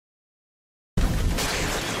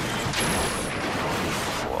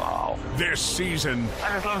This season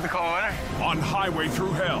I just love the cold weather. on Highway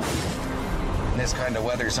Through Hell. In this kind of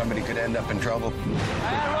weather, somebody could end up in trouble.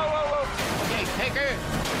 Whoa. Okay, take her.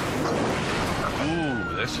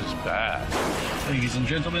 Ooh, this is bad. Ladies and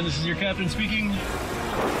gentlemen, this is your captain speaking.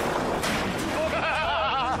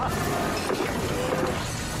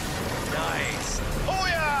 Nice. Oh,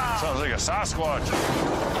 yeah! Sounds like a Sasquatch.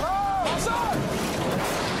 Oh, what's up?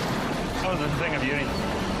 Oh, the thing of beauty.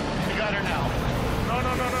 We got her now. No.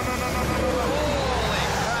 Holy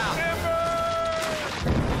crap.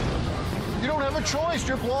 You don't have a choice.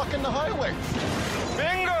 You're blocking the highway.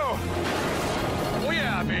 Bingo! Oh,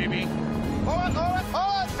 yeah, baby. Hold on.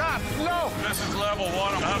 Stop. No. This is level 1.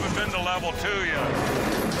 I haven't been to level 2 yet.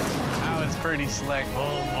 That was pretty slick.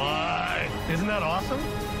 Oh, my. Isn't that awesome?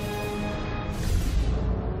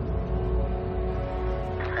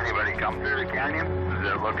 Anybody come through the canyon? Is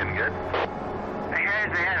it looking good? Hey guys,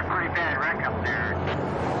 they had a pretty bad wreck up there.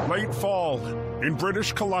 Late fall in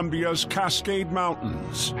British Columbia's Cascade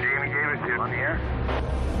Mountains. Jamie Davis is on the air.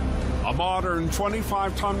 A modern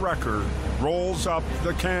 25-ton wrecker rolls up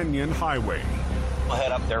the canyon highway. We'll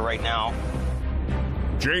head up there right now.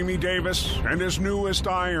 Jamie Davis and his newest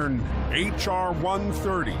iron, HR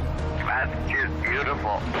 130, That is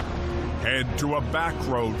beautiful. head to a back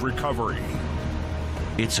road recovery.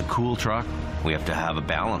 It's a cool truck. We have to have a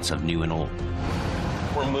balance of new and old.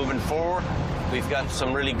 We're moving forward. We've got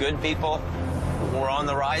some really good people. We're on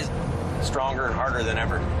the rise, stronger and harder than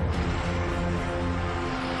ever.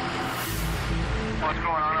 What's going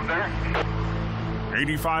on up there?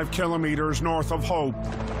 85 kilometers north of Hope,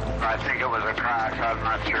 I think it was a crash. I'm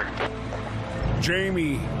not sure.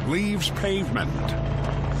 Jamie leaves pavement.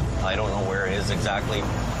 I don't know where it is exactly.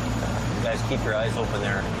 You guys keep your eyes open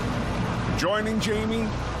there. Joining Jamie,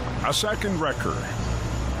 a second wrecker.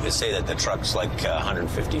 They say that the truck's like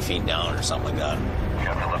 150 feet down or something like that. You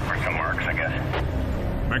have to look for some marks, I guess.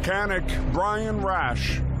 Mechanic Brian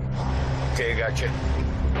Rash Okay, gotcha.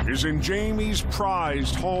 is in Jamie's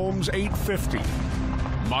prized Holmes 850,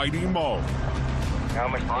 Mighty Mo. How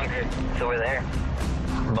much longer till we're there?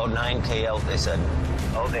 About 9K out, they said.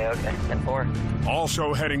 Okay. 10-4.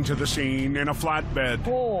 Also heading to the scene in a flatbed,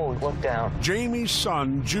 Oh, look down. Jamie's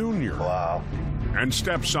son, Junior, Wow. and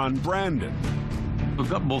stepson, Brandon. We've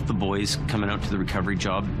got both the boys coming out to the recovery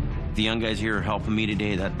job. The young guys here are helping me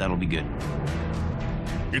today. That'll be good.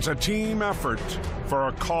 It's a team effort for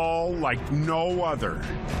a call like no other.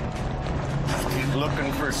 He's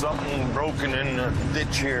looking for something broken in the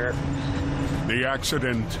ditch here. The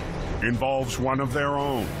accident involves one of their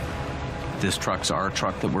own. This truck's our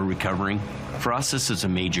truck that we're recovering. For us, this is a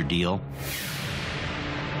major deal.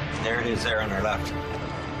 There it is there on our left.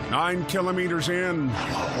 9 kilometers in,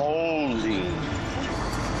 Holy.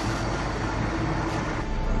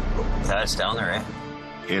 That's down there, eh?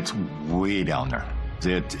 It's way down there.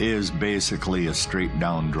 It is basically a straight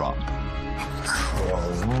down drop.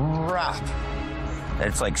 Crap.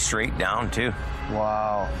 It's like straight down, too.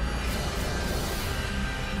 Wow.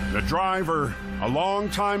 the driver, a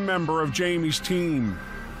longtime member of Jamie's team,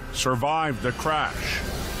 survived the crash.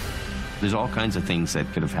 There's all kinds of things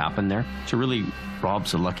that could have happened there. So really,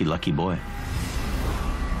 Rob's a lucky, lucky boy.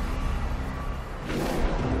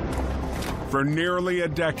 For nearly a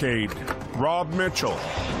decade, Rob Mitchell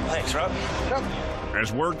Thanks, Rob.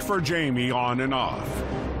 has worked for Jamie on and off.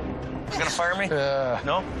 You gonna fire me?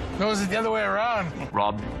 No? No, it's the other way around.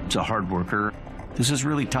 Rob's a hard worker. This is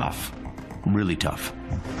really tough. Really tough.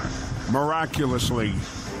 Miraculously,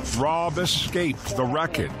 Rob escaped the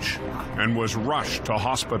wreckage and was rushed to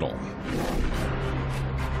hospital.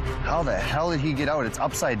 How the hell did he get out? It's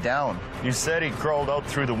upside down. You said he crawled out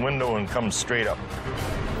through the window and come straight up.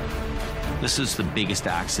 This is the biggest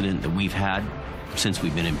accident that we've had since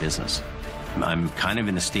we've been in business. I'm kind of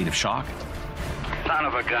in a state of shock. Son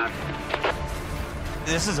of a gun.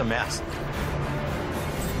 This is a mess.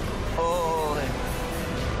 Holy.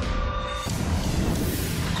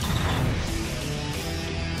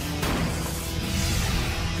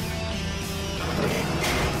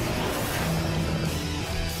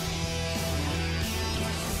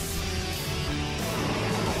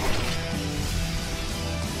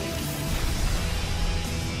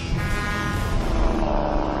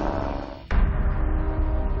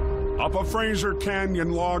 Up a Fraser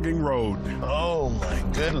Canyon logging road, Oh, my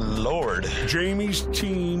good Lord. Jamie's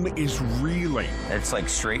team is reeling. It's like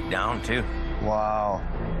straight down, too. Wow.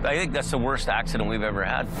 I think that's the worst accident we've ever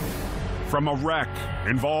had. From a wreck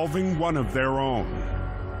involving one of their own.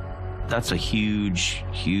 That's a huge,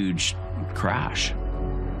 huge crash.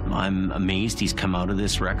 I'm amazed he's come out of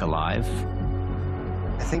this wreck alive.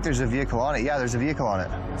 I think there's a vehicle on it. Yeah, there's a vehicle on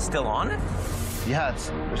it. Still on it? Yeah, it's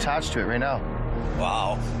attached to it right now.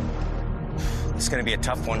 Wow. It's gonna be a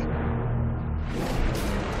tough one.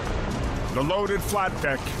 The loaded flat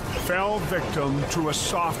deck fell victim to a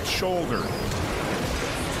soft shoulder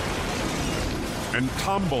and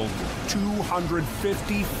tumbled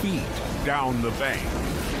 250 feet down the bank.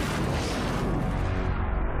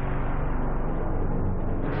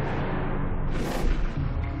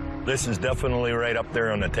 This is definitely right up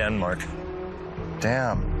there on the 10 mark.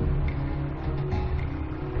 Damn.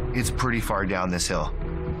 It's pretty far down this hill.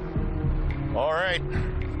 All right,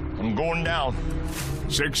 I'm going down.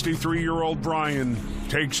 63-year-old Brian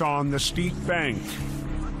takes on the steep bank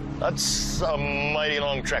That's a mighty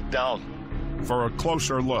long trek down. for a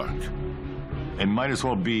closer look. It might as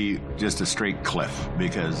well be just a straight cliff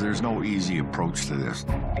because there's no easy approach to this.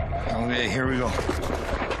 Okay, here we go.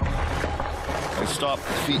 I stop,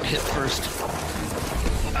 the feet hit first.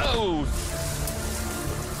 Oh!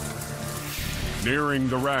 Nearing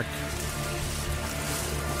the wreck,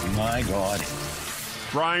 My God.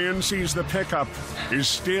 Brian sees the pickup is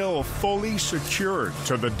still fully secured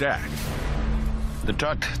to the deck. The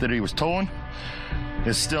truck that he was towing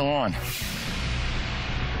is still on.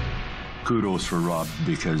 Kudos for Rob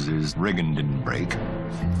because his rigging didn't break.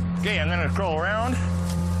 Okay, I'm gonna crawl around,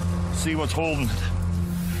 see what's holding it.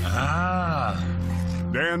 Ah,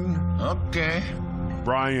 Then, okay.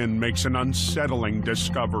 Brian makes an unsettling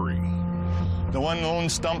discovery. The one lone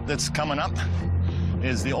stump that's coming up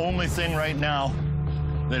is the only thing right now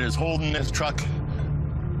that is holding this truck.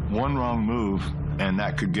 One wrong move, and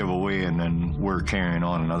that could give away, and then we're carrying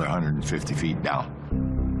on another 150 feet down.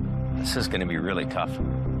 This is gonna be really tough.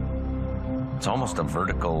 It's almost a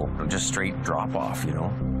vertical, just straight drop off, you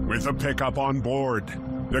know? With the pickup on board,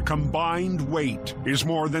 the combined weight is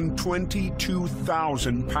more than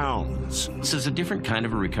 22,000 pounds. This is a different kind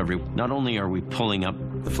of a recovery. Not only are we pulling up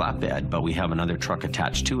the flatbed, but we have another truck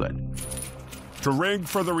attached to it. To rig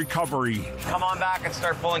for the recovery, Come on back and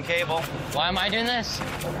start pulling cable. Why am I doing this?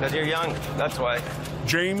 Because you're young, that's why.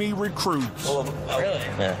 Jamie recruits Really?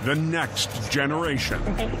 the next generation.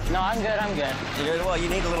 No, I'm good. I'm good. Well, you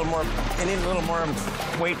need a little more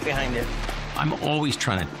weight behind it. I'm always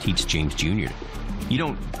trying to teach James Jr. You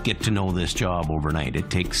don't get to know this job overnight. It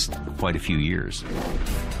takes quite a few years.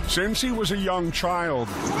 Since he was a young child,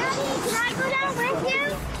 Daddy, can I go down with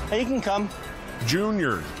you? Hey, you can come.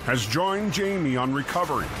 Junior has joined Jamie on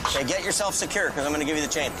recovery, Okay, get yourself secure, because I'm going to give you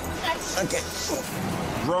the chain.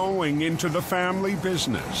 Okay. growing into the family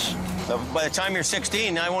business. So by the time you're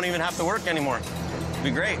 16, I won't even have to work anymore. It'll be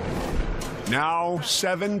great. Now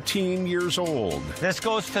 17 years old, This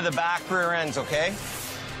goes to the back rear ends, okay?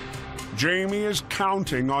 Jamie is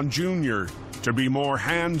counting on Junior to be more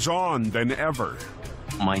hands-on than ever.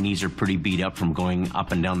 My knees are pretty beat up from going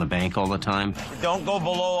up and down the bank all the time. Don't go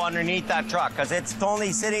below underneath that truck, because it's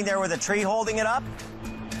only sitting there with a tree holding it up.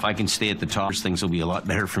 If I can stay at the top, things will be a lot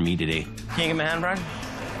better for me today. Can you give me a hand, Brian?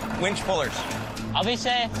 Winch pullers. I'll be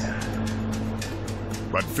safe.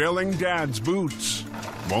 But filling Dad's boots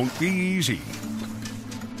won't be easy.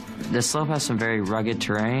 The slope has some very rugged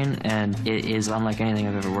terrain, and it is unlike anything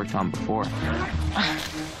I've ever worked on before.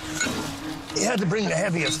 You had to bring the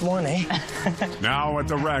heaviest one, eh? Now at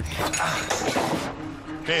the wreck,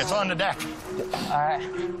 Okay, it's on the deck. All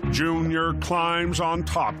right. Junior climbs on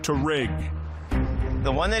top to rig.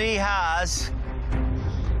 The one that he has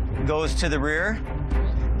goes to the rear.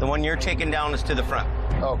 The one you're taking down is to the front.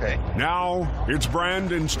 Okay. Now it's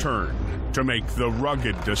Brandon's turn to make the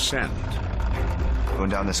rugged descent. Going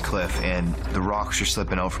down this cliff, and the rocks are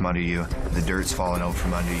slipping out from under you. The dirt's falling out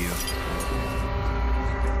from under you.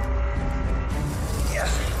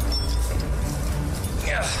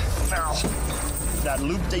 Yeah. Now, that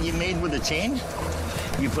loop that you made with the chain,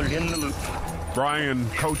 you put it in the loop. Brian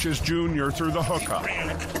coaches Junior through the hookup.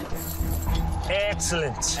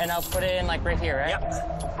 Excellent. And I'll put it in like right here, right?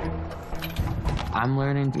 Yep. I'm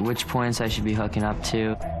learning which points I should be hooking up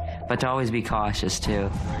to, but to always be cautious too.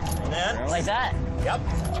 And then, Like that. yep.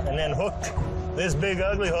 And then hook this big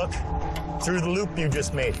ugly hook through the loop you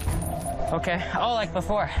just made. Okay. Oh, like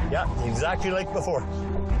before. Yep, exactly like before.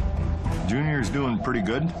 Junior's doing pretty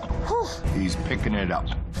good. He's picking it up.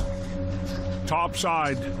 Top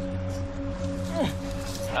side,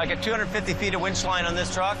 I got 250 feet of winch line on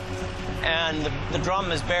this truck, and the drum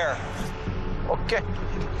is bare. Okay,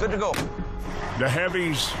 good to go. the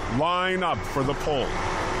heavies line up for the pull.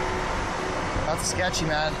 That's sketchy,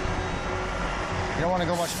 man. You don't want to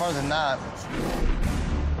go much farther than that.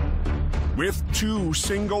 With 2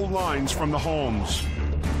 single lines from the homes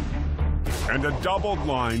and a doubled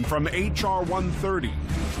line from HR 130,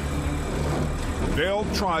 they'll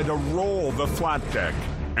try to roll the flat deck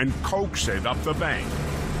and coax it up the bank.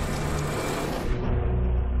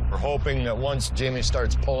 We're hoping that once Jamie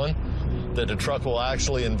starts pulling, that the truck will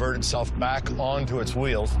actually invert itself back onto its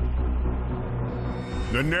wheels.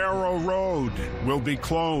 The narrow road will be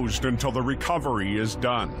closed until the recovery is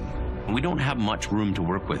done. We don't have much room to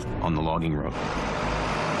work with on the logging road.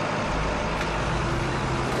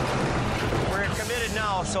 We're committed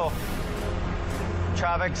now, so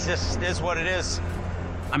traffic just is what it is.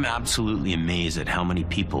 I'm absolutely amazed at how many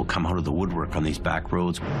people come out of the woodwork on these back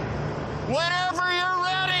roads. Whenever you're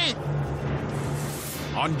ready!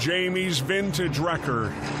 On Jamie's vintage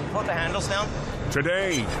wrecker, Put the handles down.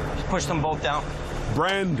 today, Just push them both down.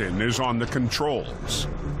 Brandon is on the controls.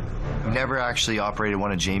 I've never actually operated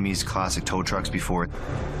one of Jamie's classic tow trucks before,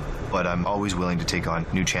 but I'm always willing to take on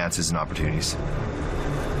new chances and opportunities.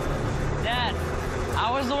 Dad, I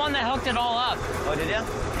was the one that hooked it all up. Oh, did you?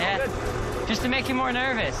 Yeah, just to make you more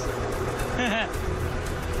nervous.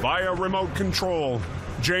 Via remote control,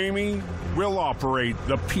 Jamie will operate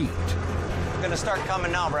the Pete. Gonna start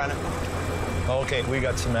coming now, Brandon. Okay, we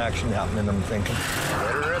got some action happening, I'm thinking.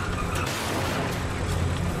 Let her rip.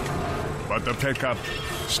 But the pickup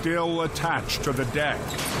still attached to the deck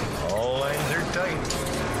All lines are tight.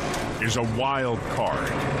 is a wild card.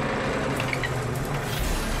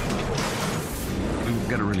 We've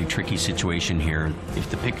got a really tricky situation here. If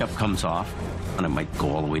the pickup comes off, and it might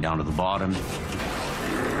go all the way down to the bottom.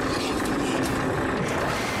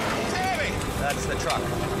 Jamie! That's the truck.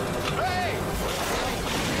 Hey!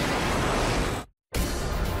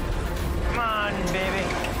 Come on, baby.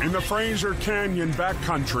 In the Fraser Canyon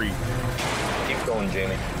backcountry, Keep going,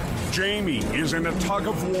 Jamie. Jamie is in a tug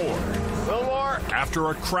of war A little more. after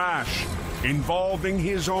a crash involving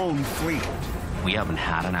his own fleet. We haven't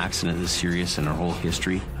had an accident this serious in our whole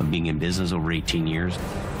history of being in business over 18 years.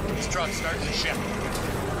 This truck's starting to shift.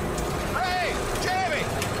 Hey, Jamie!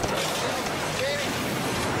 Jamie!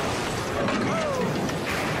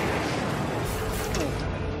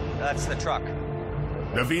 That's the truck.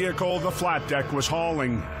 The vehicle the flat deck was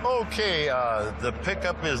hauling Okay, the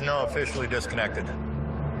pickup is now officially disconnected.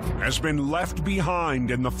 has been left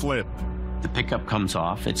behind in the flip. The pickup comes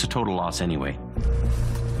off, it's a total loss anyway.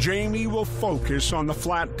 Jamie will focus on the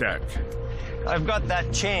flat deck I've got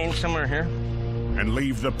that chain somewhere here. and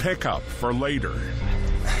leave the pickup for later.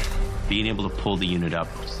 Being able to pull the unit up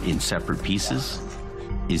in separate pieces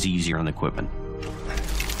is easier on the equipment.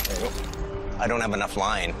 There you go. I don't have enough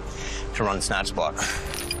line to run snatch block.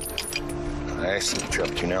 I see the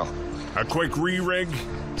truck too now. A quick re-rig,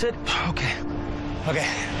 That's it. Okay. Okay.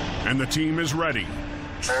 and the team is ready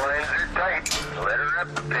All lines are tight. Let her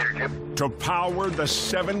rip, Peter Chip. to power the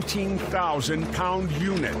 17,000-pound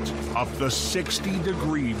unit up the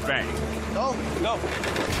 60-degree bank. Go. Go.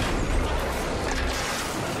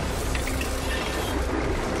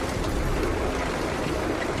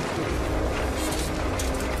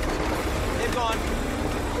 They've gone.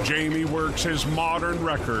 Jamie works his modern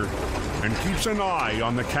wrecker and keeps an eye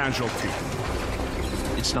on the casualty.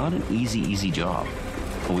 It's not an easy job,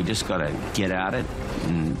 but we just gotta get at it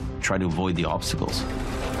and try to avoid the obstacles.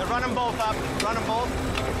 They're running both up. Run them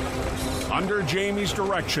both. Under Jamie's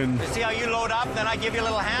direction, You see how you load up, then I give you a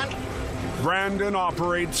little hand? Brandon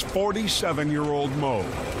operates 47-year-old Mo.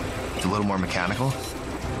 It's a little more mechanical.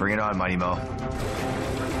 Bring it on, Mighty Mo.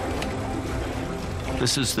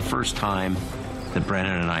 This is the first time that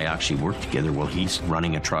Brandon and I actually work together. Well, he's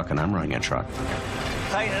running a truck and I'm running a truck.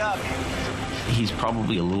 Tighten it up. He's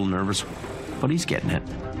probably a little nervous, but he's getting it.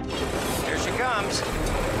 Here she comes.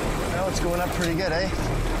 Well, it's going up pretty good, eh?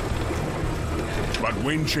 But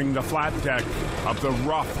winching the flat deck up the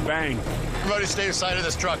rough bank Everybody stay aside of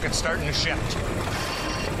this truck. It's starting to shift.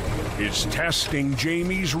 is testing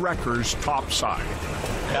Jamie's wrecker's topside.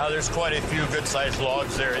 Now, there's quite a few good-sized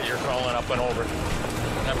logs there that you're crawling up and over.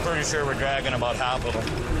 I'm pretty sure we're dragging about half of them.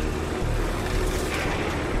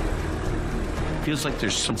 Feels like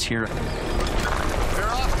there's some here. You're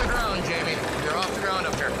off the ground, Jamie. You're off the ground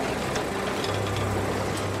up here.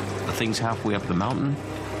 The thing's halfway up the mountain.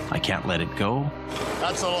 I can't let it go.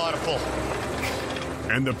 That's a lot of pull.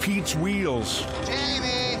 And the Pete's wheels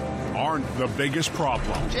Jamie! aren't the biggest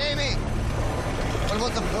problem. Jamie! What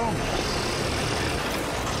about the boom?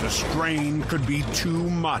 The strain could be too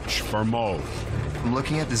much for Mo. I'm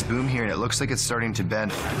looking at this boom here, and it looks like it's starting to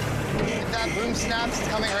bend. If that boom snaps, it's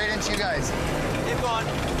coming right into you guys. Keep going.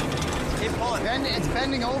 Keep pulling. It's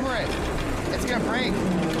bending over it. It's gonna break.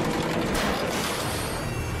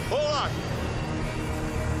 Hold on.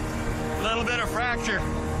 A little bit of fracture.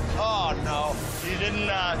 Oh, no. You didn't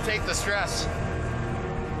take the stress.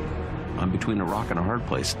 I'm between a rock and a hard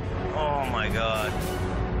place. Oh, my God.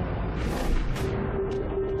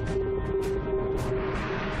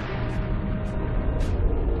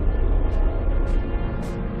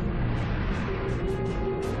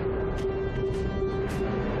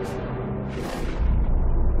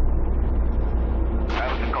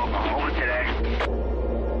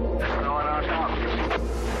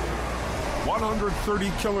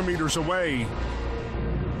 130 kilometers away,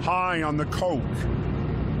 high on the Coke.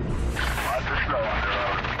 Lots of snow on the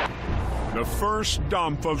road. The first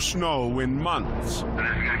dump of snow in months This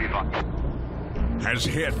is gonna be fun. has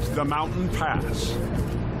hit the mountain pass.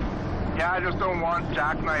 Yeah, I just don't want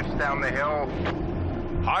jackknifes down the hill.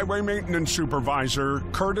 Highway Maintenance Supervisor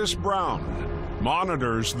Curtis Brown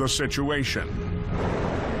monitors the situation.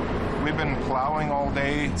 We've been plowing all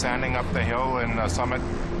day, sanding up the hill and the summit.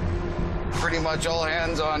 Pretty much all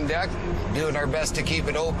hands on deck, doing our best to keep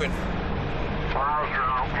it open. Plows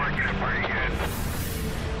are working it pretty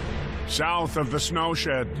good. South of the snow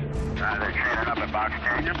shed, They're training up at box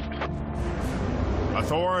changes.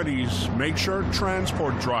 authorities make sure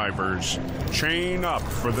transport drivers chain up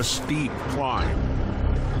for the steep climb.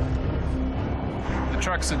 The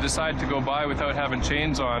trucks that decide to go by without having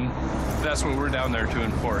chains on, that's what we're down there to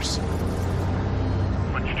enforce.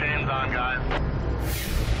 Put your chains on, guys.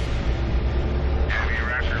 Heavy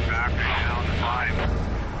record back down the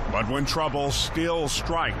line. But when trouble still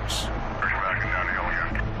strikes, Push back and down the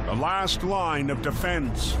hill again. the last line of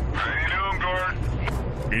defense How you doing,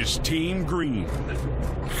 Gord? is Team Green.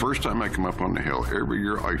 First time I come up on the hill, every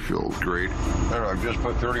year I feel great. There, I've just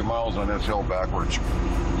put 30 miles on this hill backwards.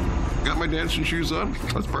 Got my dancing shoes on,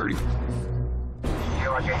 let's party.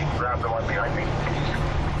 Feel like I can grab the one behind me.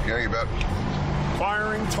 Yeah, you bet.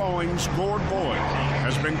 Firing Towing's Gord Boyd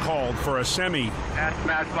has been called for a semi That's the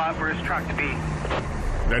bad spot for his truck to be.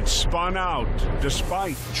 that spun out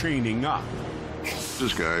despite chaining up.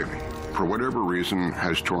 This guy, for whatever reason,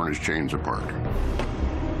 has torn his chains apart.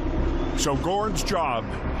 So Gord's job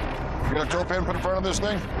You got a tow pin put in front of this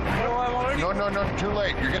thing? No, too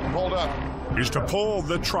late. You're getting pulled up. is to pull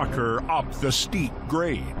the trucker up the steep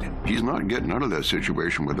grade. He's not getting out of that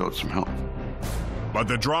situation without some help. But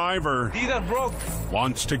the driver These are broke.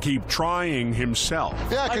 wants to keep trying himself.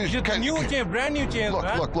 Yeah, because you New chain, brand new chains,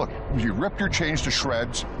 man. Look. You ripped your chains to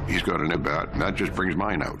shreds. He's got a nib bat, and that just brings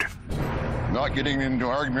mine out. Not getting into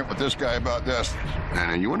an argument with this guy about this.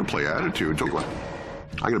 And you want to play attitude, so what?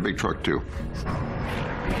 I got a big truck, too.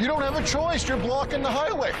 You don't have a choice. You're blocking the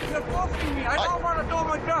highway. You're blocking me. I don't want to tow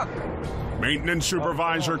my truck. Maintenance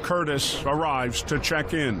Supervisor Curtis arrives to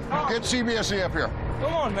check in. Get CBSE up here.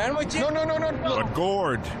 Come on, man. My chain. No. But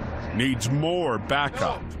Gord needs more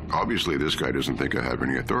backup. Obviously, this guy doesn't think I have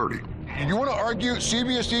any authority. You want to argue?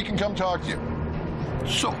 CBSE can come talk to you.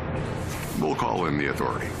 So, we'll call in the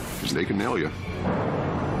authority, because they can nail you.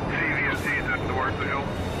 CVSC, that's the work of the hill.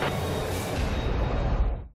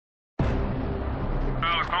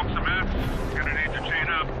 Well, Coke cement. Gonna need to chain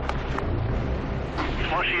up.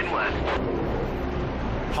 Slushy and wet.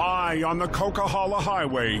 High on the Coquihalla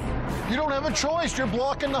Highway, You don't have a choice. You're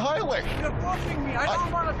blocking the highway. You're blocking me. I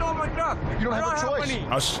don't want to tow my truck. You don't have a choice. money.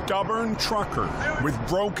 a stubborn trucker with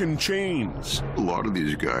broken chains. A lot of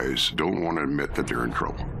these guys don't want to admit that they're in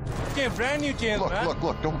trouble. Okay, brand new chains, man.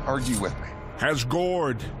 Look. Don't argue with me. Has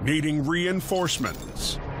Gord needing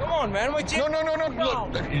reinforcements. Come on, man. My chain. No.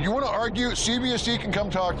 Look, you want to argue? CBSE can come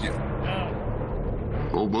talk to you.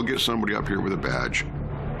 Well, we'll get somebody up here with a badge,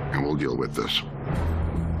 and we'll deal with this.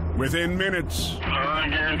 Within minutes, I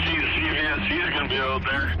guarantee the CVSC is gonna be out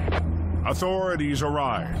there. authorities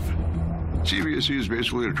arrive. CVSE is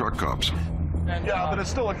basically the truck cops. Yeah, but it's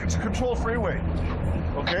still a controlled freeway.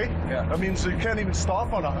 Okay? Yeah. That means you can't even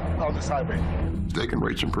stop on this highway. They can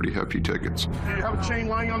write some pretty hefty tickets. Do you have a chain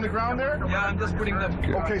lying on the ground there? Yeah, I'm just putting them.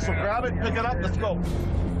 Okay, so grab it, pick it up, let's go.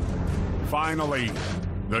 Finally,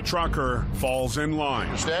 the trucker falls in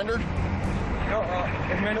line. Standard? No,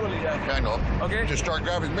 manually, yeah. Manual. Okay. Just start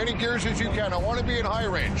grabbing as many gears as you can. I want to be in high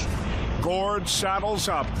range. Gord saddles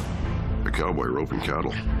up. The cowboy roping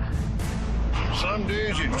cattle. Some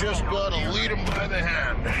days you just got to lead them by the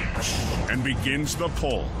hand. And begins the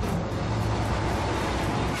pull.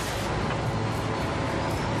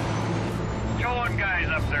 Towing guys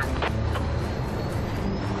up there.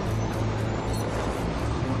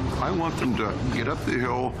 I want them to get up the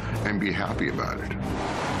hill and be happy about it.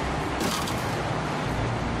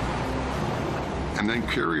 And then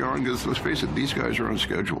carry on, because let's face it, these guys are on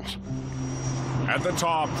schedules. At the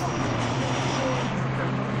top,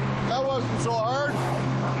 That wasn't so hard.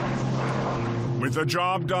 with the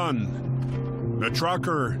job done, the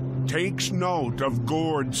trucker takes note of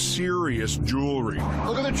Gord's serious jewelry.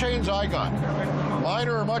 Look at the chains I got. Mine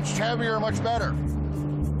are much heavier, much better.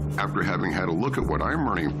 After having had a look at what I'm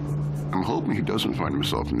running, I'm hoping he doesn't find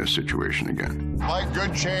himself in this situation again. Like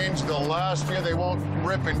good chains, they'll last you. They won't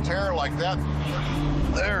rip and tear like that.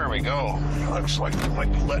 There we go. Looks like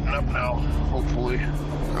letting up now, hopefully.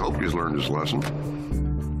 I hope he's learned his lesson.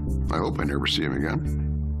 I hope I never see him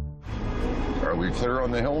again. Are we clear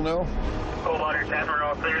on the hill now? Cold water 10, we're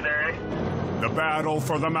all clear there, eh? The battle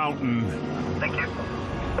for the mountain Thank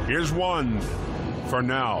you. is won for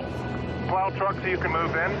now. Plow truck so you can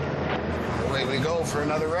move in. Away we go for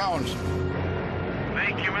another round.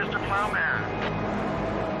 Thank you, Mr. Plowman.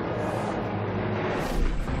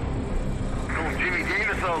 Oh, Jimmy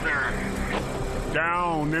Davis out there.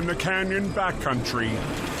 Down in the canyon backcountry,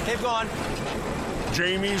 Keep going.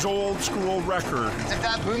 Jamie's old school wrecker If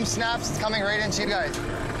that boom snaps, it's coming right into you guys.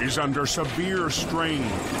 is under severe strain,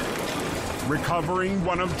 recovering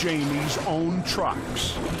one of Jamie's own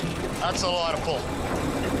trucks. That's a lot of pull.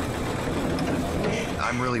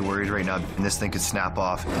 I'm really worried right now. This thing could snap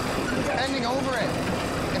off. Bending over it.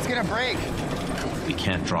 It's gonna break. We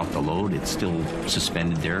can't drop the load. It's still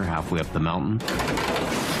suspended there halfway up the mountain.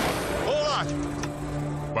 Hold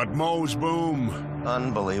on. But Mo's boom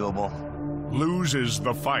Unbelievable. loses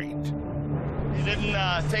the fight. You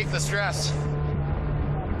didn't take the stress.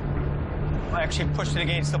 I actually pushed it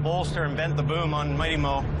against the bolster and bent the boom on Mighty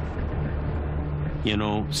Mo. You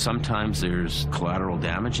know, sometimes there's collateral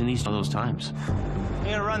damage in those times. I'm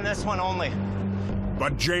gonna run this one only.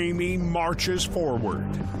 But Jamie marches forward.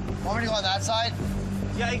 Want me to go on that side?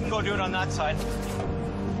 Yeah, you can go do it on that side.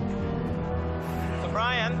 So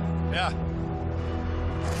Brian, Yeah.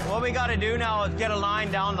 what we gotta do now is get a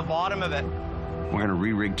line down the bottom of it. We're gonna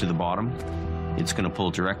re-rig to the bottom. It's gonna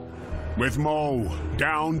pull direct. With Mo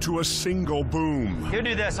down to a single boom. You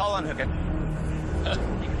do this, I'll unhook it.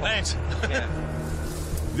 Thanks. Yeah.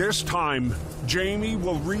 This time, Jamie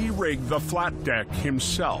will re-rig the flat deck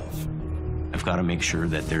himself. I've got to make sure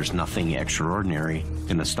that there's nothing extraordinary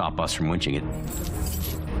gonna stop us from winching it.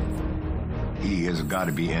 He has got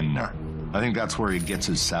to be in there. I think that's where he gets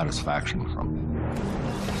his satisfaction from.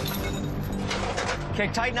 Okay,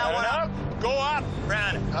 tighten that one up. Go up.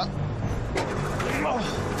 Brandon. Up.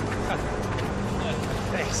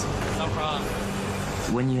 Thanks. No problem.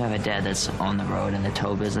 When you have a dad that's on the road in the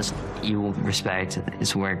tow business, you will respect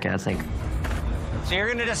his work ethic. So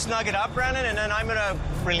you're gonna just snug it up, Brandon, and then I'm gonna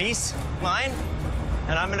release mine,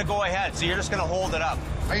 and I'm gonna go ahead. So you're just gonna hold it up.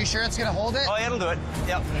 Are you sure it's gonna hold it? Oh, it'll do it.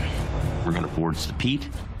 Yep. We're gonna boards the Pete,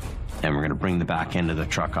 and we're gonna bring the back end of the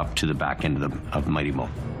truck up to the back end of Mighty Mo.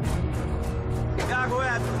 Yeah, go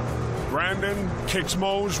ahead. Brandon kicks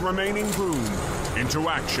Mo's remaining boom into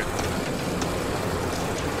action.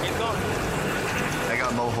 Keep going. I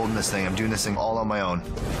got Mo holding this thing. I'm doing this thing all on my own.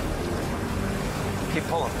 Keep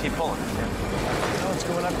pulling. Keep pulling. Oh, it's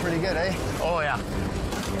going up pretty good, eh? Oh yeah.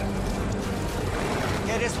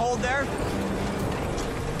 Yeah, just hold there.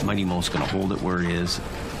 Mighty Mo's gonna hold it where it is,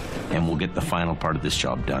 and we'll get the final part of this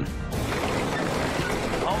job done.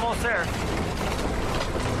 Almost there.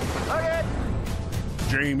 Okay.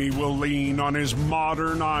 Jamie will lean on his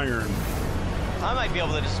modern iron I might be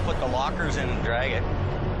able to just put the lockers in and drag it.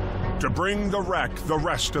 to bring the wreck the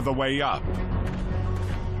rest of the way up.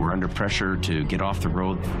 We're under pressure to get off the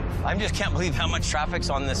road. I just can't believe how much traffic's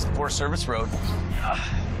on this Forest Service road.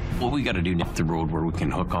 What we gotta do is the road where we can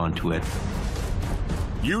hook onto it.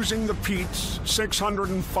 Using the Pete's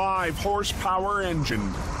 605 horsepower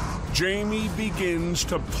engine, Jamie begins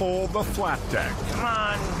to pull the flat deck. Come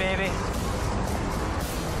on, baby.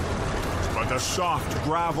 But the soft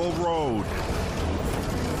gravel road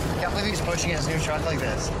Can't believe he's pushing his new truck like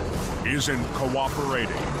this. isn't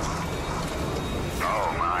cooperating.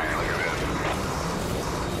 Oh my, look at this.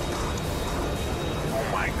 Oh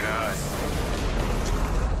my God.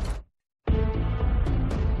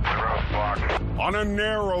 The road's blocked. On a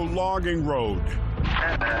narrow logging road,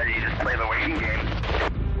 You just play the waiting game.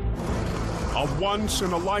 a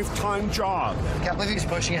once-in-a-lifetime job, Can't believe he's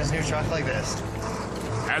pushing his new truck like this.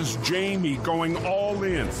 has Jamie going all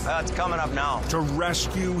in It's coming up now. to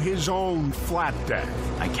rescue his own flat deck.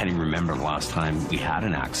 I can't even remember the last time we had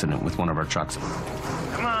an accident with one of our trucks.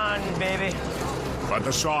 Come on, baby. But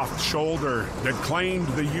the soft shoulder that claimed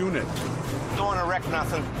the unit Don't want to wreck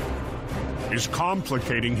nothing. is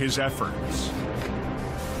complicating his efforts.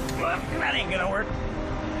 Well, that ain't gonna work.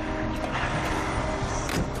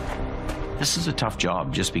 This is a tough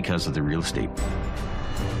job just because of the real estate.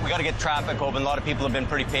 We got to get traffic open. A lot of people have been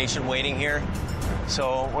pretty patient waiting here.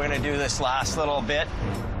 So we're going to do this last little bit.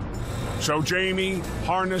 So Jamie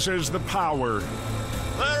harnesses the power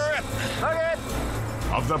Let her rip. Okay.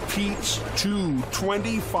 of the Pete's two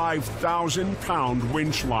 25,000-pound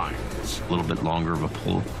winch lines. A little bit longer of a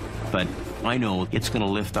pull, but I know it's going to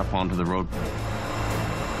lift up onto the road.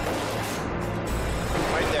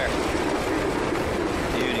 Right there.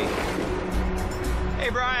 Beauty. Hey,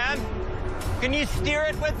 Brian. Can you steer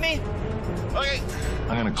it with me? Okay.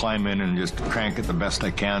 I'm going to climb in and just crank it the best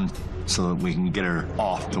I can so that we can get her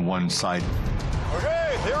off to one side.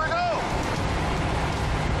 Okay, here we go.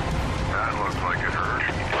 looks like it hurt.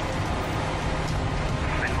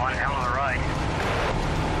 It's been one hell of a ride.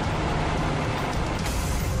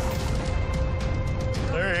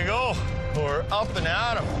 There you go. We're up and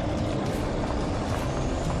at 'em.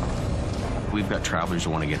 We've got travelers who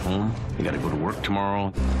want to get home. They got to go to work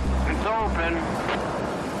tomorrow. It's open.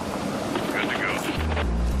 Good to go.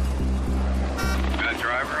 That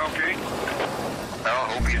driver okay? I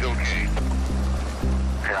hope he's okay.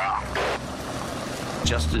 Yeah.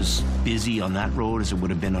 Just as busy on that road as it would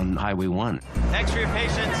have been on Highway 1. Thanks for your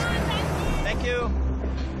patience. Thank you.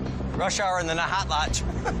 Rush hour in the hot lodge.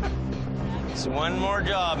 It's one more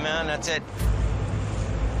job, man. That's it.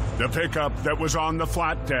 The pickup that was on the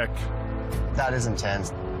flat deck That is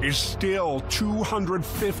intense. is still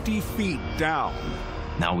 250 feet down.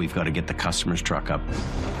 Now we've got to get the customer's truck up.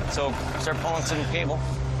 So start pulling some cable.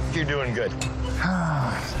 You're doing good.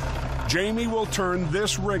 Jamie will turn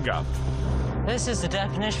this rig up This is the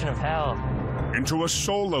definition of hell. into a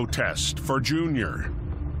solo test for Junior.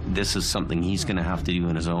 This is something he's going to have to do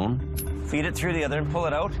on his own. Feed it through the other and pull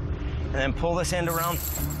it out. And then pull this end around.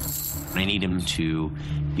 I need him to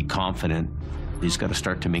be confident. He's got to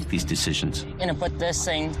start to make these decisions. I'm gonna put this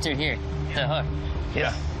thing through here, the hook.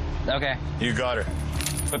 Yeah. Okay. You got her.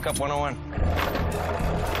 Hook up 101.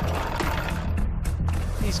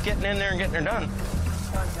 He's getting in there and getting her done.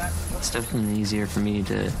 It's definitely easier for me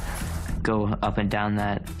to go up and down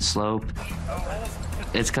that slope.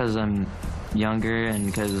 It's because I'm younger and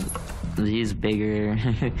because he's bigger.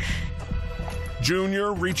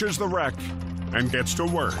 Junior reaches the wreck and gets to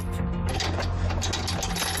work.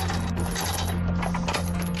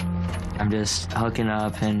 I'm just hooking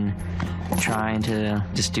up and trying to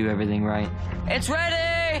just do everything right. It's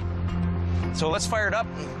ready! So let's fire it up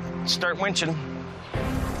and start winching.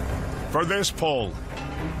 For this pull,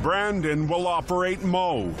 Brandon will operate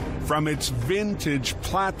Mo from its vintage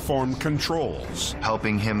platform controls.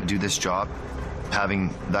 Helping him do this job,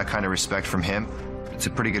 having that kind of respect from him, it's a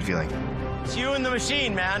pretty good feeling. It's you and the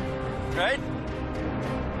machine, man. Right?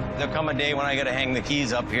 There'll come a day when I gotta hang the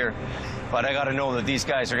keys up here, but I gotta know that these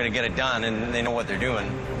guys are gonna get it done and they know what they're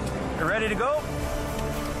doing. You ready to go?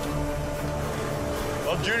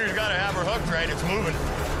 Well, Junior's got to have her hooked right. It's moving.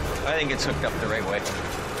 I think it's hooked up the right way.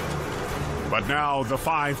 But now the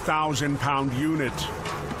 5,000-pound unit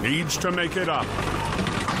needs to make it up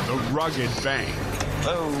the rugged bank.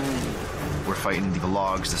 Oh. We're fighting the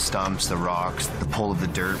logs, the stumps, the rocks, the pull of the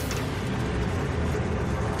dirt.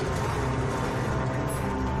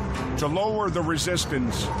 To lower the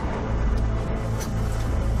resistance,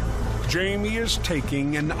 Jamie is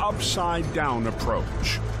taking an upside-down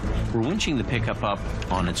approach. We're winching the pickup up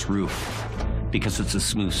on its roof because it's a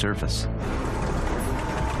smooth surface.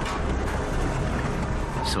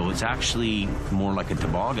 So it's actually more like a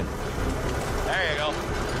toboggan. There you go.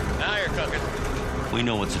 Now you're cooking. We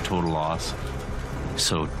know it's a total loss,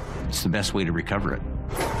 so it's the best way to recover it.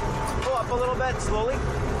 Pull up a little bit, slowly.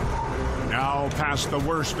 Now past the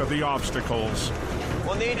worst of the obstacles,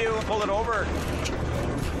 We'll need to pull it over.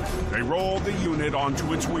 they roll the unit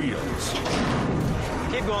onto its wheels.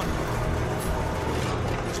 Keep going.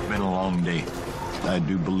 It's been a long day. I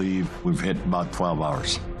do believe we've hit about 12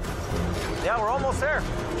 hours. Yeah, we're almost there.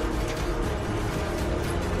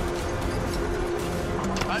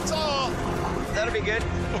 That's all. That'll be good.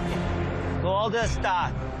 So I'll just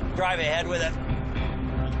drive ahead with it.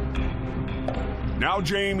 Now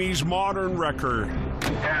Jamie's modern wrecker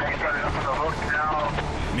Yeah, he's got it up on the hook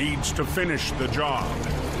now. needs to finish the job.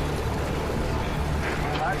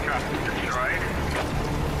 That truck is destroyed.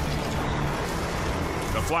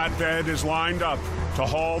 The flatbed is lined up to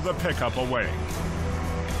haul the pickup away.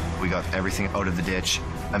 We got everything out of the ditch.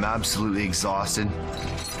 I'm absolutely exhausted.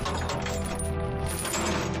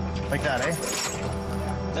 Like that, eh?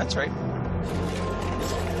 That's right.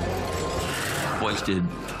 Boys did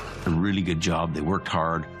a really good job. They worked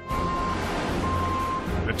hard.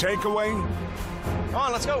 The takeaway Come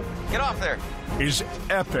on, let's go. Get off there. is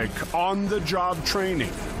epic on-the-job training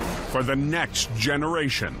for the next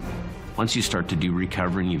generation. Once you start to do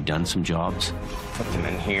recovery and you've done some jobs, Put them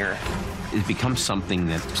in here it becomes something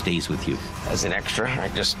that stays with you. as an extra,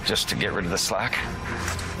 right? Just to get rid of the slack.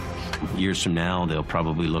 Years from now, they'll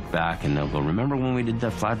probably look back and they'll go, remember when we did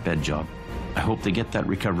that flatbed job? I hope they get that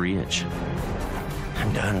recovery itch.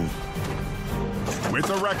 I'm done. With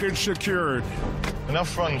the wreckage secured, Enough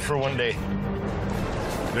fun for one day.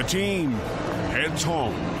 the team heads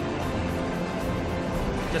home.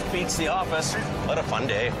 Just beats the office. What a fun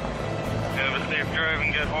day. Have a safe drive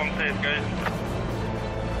and get home safe, guys.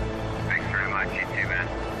 Thanks very much. You too, man.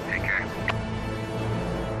 Take care.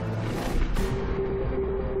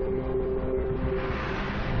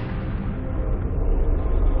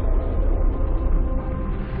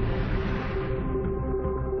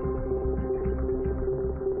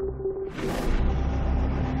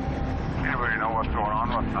 what's going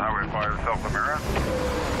on with Highway 5 South of Merritt.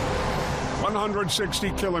 160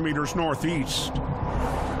 kilometers northeast.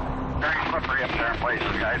 Very slippery up there in places,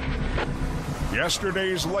 guys.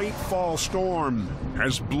 Yesterday's late fall storm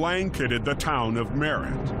has blanketed the town of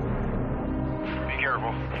Merritt. Be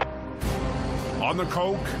careful. On the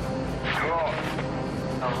Coke, Cool.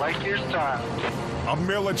 I like your style. a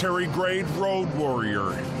military-grade road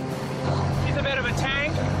warrior He's a bit of a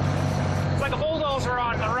tank. It's like a bulldozer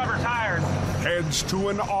on the rubber tires. heads to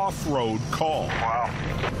an off-road call. Wow.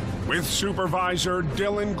 With Supervisor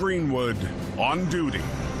Dylan Greenwood on duty.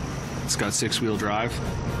 It's got 6-wheel drive.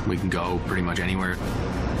 We can go pretty much anywhere.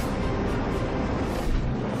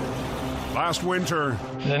 Last winter,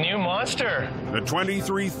 The new monster. the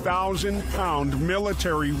 23,000-pound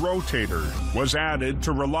military rotator was added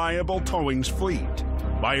to Reliable Towing's fleet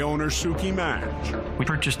by owner Suki Madge. We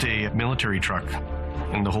purchased a military truck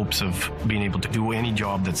in the hopes of being able to do any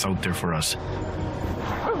job that's out there for us.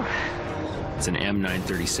 It's an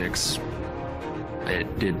M936.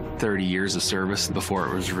 It did 30 years of service before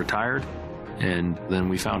it was retired, and then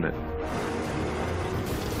we found it.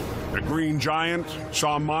 The Green Giant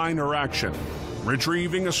saw minor action,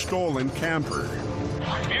 retrieving a stolen camper.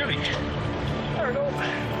 Beauty. There we go.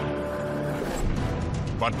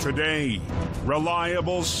 But today,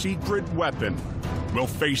 Reliable's secret weapon will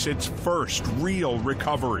face its first real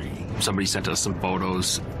recovery. Somebody sent us some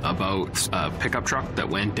photos about a pickup truck that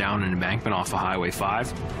went down an embankment off of Highway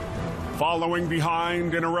 5. Following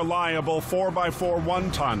behind in a Reliable 4x4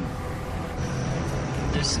 one-ton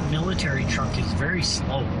This military truck is very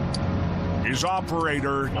slow. is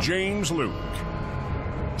operator James Luke.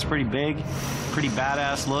 It's pretty big, pretty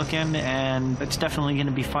badass looking, and it's definitely going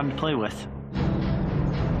to be fun to play with.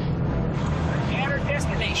 And our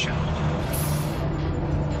destination.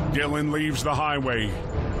 Dylan leaves the highway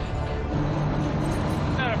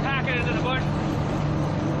Gotta pack it into the bush.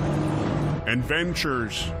 and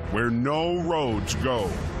ventures where no roads go.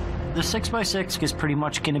 The 6x6 is pretty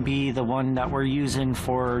much going to be the one that we're using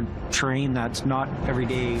for terrain that's not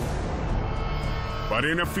everyday. But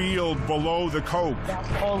in a field below the Coke,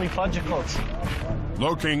 Holy fudgicles.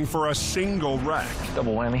 looking for a single wreck,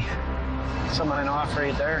 Double whammy. Someone off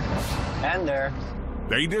right there. And there.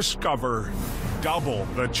 they discover double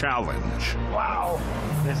the challenge. Wow.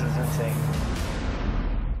 This is insane.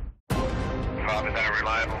 Bob, is that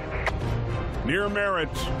reliable? Near Merritt,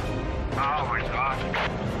 Oh, my God.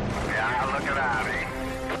 Yeah, look at that,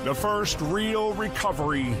 eh? the first real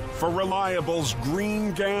recovery for Reliable's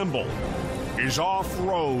Green Gamble is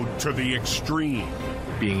off-road to the extreme.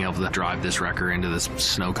 Being able to drive this wrecker into this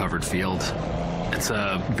snow-covered field, it's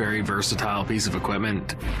a very versatile piece of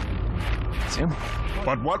equipment. See him?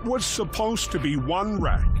 But what was supposed to be one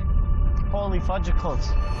wreck Holy fudgicles.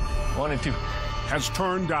 1 and 2. has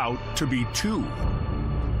turned out to be two.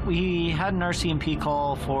 We had an RCMP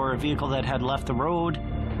call for a vehicle that had left the road.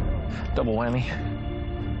 Double whammy.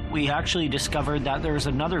 We actually discovered that there was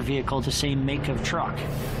another vehicle, the same make of truck.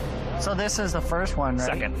 So this is the first one, right?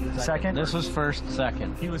 Second. Second? This was first,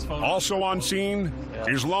 second. He was Also on scene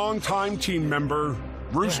is longtime team member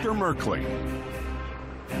Brewster Merkley.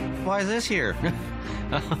 Why is this here?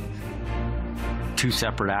 2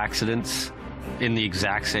 separate accidents in the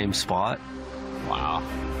exact same spot. Wow.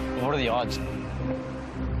 What are the odds?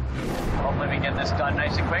 Hopefully we get this done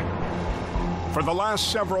nice and quick. For the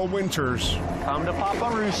last several winters, Time to pop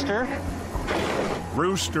a rooster.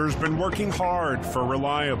 Brewster's been working hard for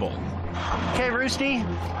Reliable, Okay, Roosty.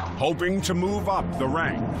 hoping to move up the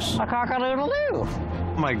ranks. A cock-a-doodle-doo.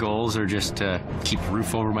 My goals are just to keep a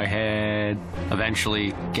roof over my head,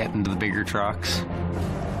 eventually get into the bigger trucks.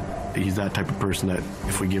 He's that type of person that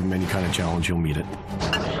if we give him any kind of challenge, he'll meet it.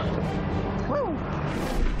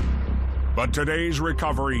 But today's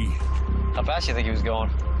recovery How fast do you think he was going?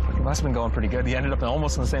 He must have been going pretty good. He ended up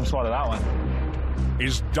almost in the same spot as that one.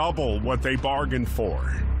 is double what they bargained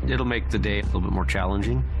for. It'll make the day a little bit more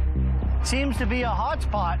challenging. Seems to be a hot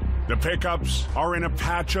spot. The pickups are in a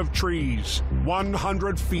patch of trees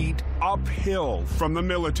 100 feet uphill from the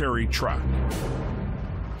military truck.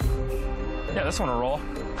 Yeah, this one will roll.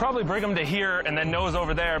 Probably bring him to here and then nose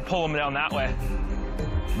over there, pull him down that way.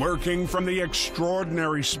 Working from the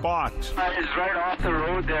extraordinary spot It's right off the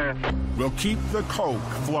road there. will keep the Coke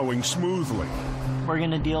flowing smoothly. We're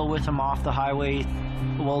going to deal with him off the highway.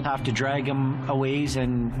 We'll have to drag him a ways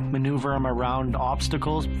and maneuver him around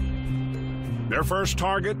obstacles. Their first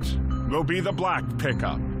target will be the black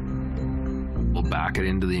pickup. We'll back it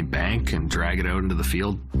into the bank and drag it out into the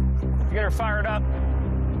field. You get her fired up.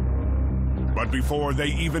 But before they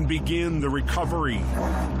even begin the recovery,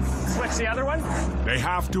 Switch the other one? they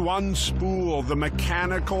have to unspool the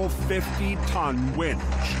mechanical 50-ton winch.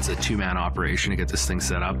 It's a two-man operation to get this thing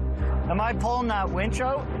set up. Am I pulling that winch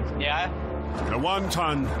out? Yeah. The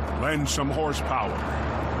 1-ton lends some horsepower.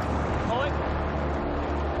 Pull it.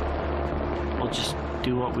 We'll just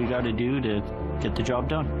do what we got to do to get the job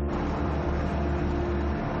done.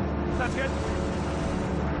 That's good.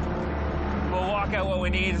 We'll walk out what we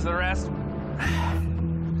need is the rest.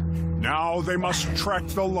 Now they must trek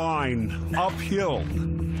the line uphill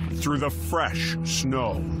through the fresh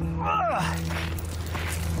snow.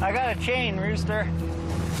 I got a chain, Rooster.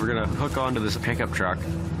 We're gonna hook onto this pickup truck,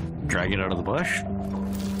 drag it out of the bush.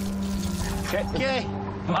 Okay.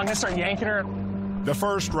 I'm gonna start yanking her. The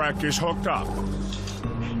first wreck is hooked up.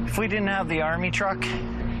 If we didn't have the army truck,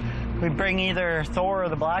 we'd bring either Thor or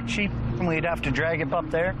the Black Sheep, and we'd have to drag it up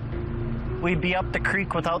there. We'd be up the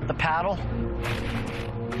creek without the paddle.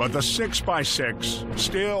 But the 6x6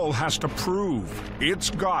 still has to prove it's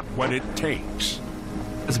got what it takes.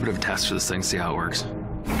 It's a bit of a test for this thing, see how it works.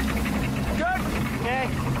 Good. Okay.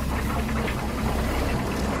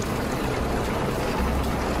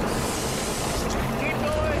 Keep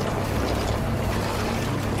going.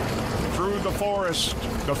 Through the forest,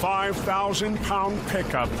 the 5,000-pound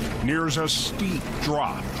pickup nears a steep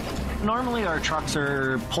drop. Normally our trucks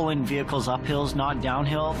are pulling vehicles up hills, not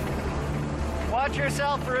downhill. Watch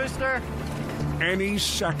yourself, Rooster. Any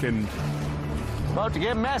second, About to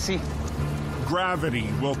get messy. gravity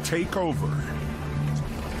will take over.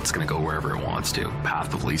 It's gonna go wherever it wants to.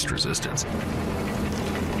 Path of least resistance.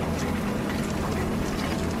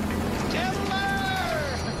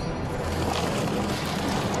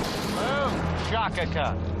 Boom.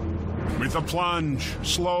 Shakaka. With a plunge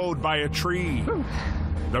slowed by a tree,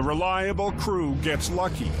 the reliable crew gets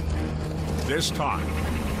lucky. This time,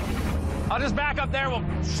 I'll just back up there. We'll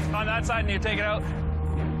on that side and you take it out.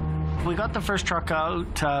 We got the first truck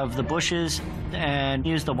out of the bushes and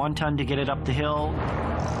used the 1-ton to get it up the hill.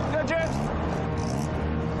 Good, James.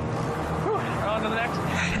 Whew. On to the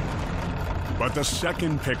next. but the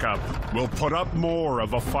second pickup will put up more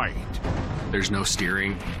of a fight. There's no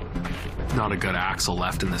steering. Not a good axle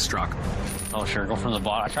left in this truck. Oh, sure. Go from the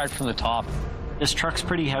bottom. I tried from the top. This truck's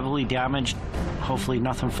pretty heavily damaged. Hopefully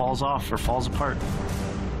nothing falls off or falls apart.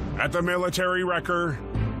 At the military wrecker,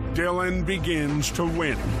 Dylan begins to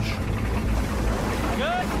winch.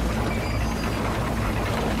 Good.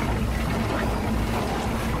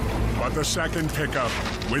 But the second pickup,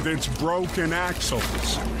 with its broken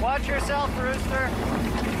axles, Watch yourself, Rooster.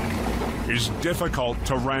 is difficult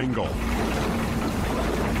to wrangle.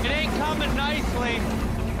 It ain't coming nicely.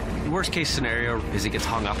 Worst case scenario is it gets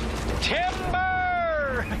hung up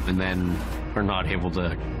Timber! and then we're not able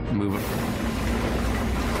to move it.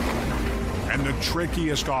 And the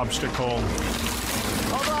trickiest obstacle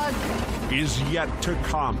Hold on. is yet to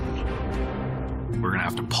come. We're gonna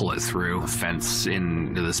have to pull it through a fence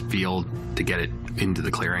into this field to get it into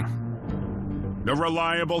the clearing. The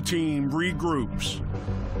reliable team regroups.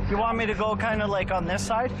 You want me to go kind of like on this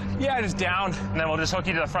side? Yeah, just down. And then we'll just hook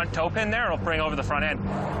you to the front toe pin there. It'll bring over the front end.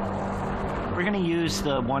 We're going to use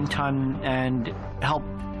the 1-ton and help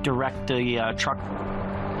direct the truck.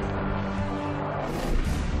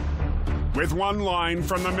 With one line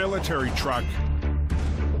from the military truck,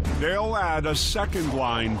 they'll add a second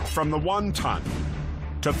line from the 1-ton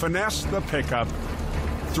to finesse the pickup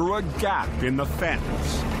through a gap in the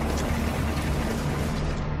fence.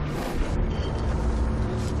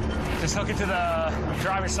 Just hook it to the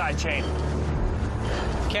driver's side chain.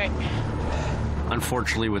 Okay.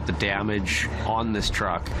 Unfortunately, with the damage on this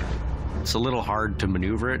truck, it's a little hard to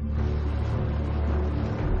maneuver it.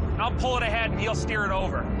 I'll pull it ahead and you'll steer it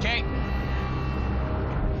over. Okay.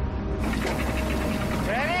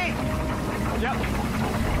 Ready? Yep.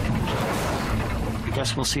 I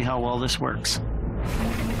guess we'll see how well this works.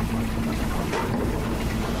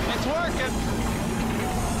 It's working.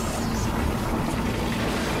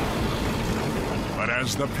 But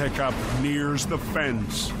as the pickup nears the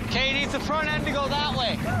fence, Okay, needs the front end to go that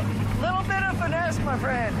way. Little bit of finesse, my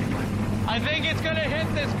friend. I think it's gonna hit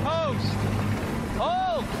this post.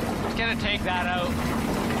 Oh, it's gonna take that out.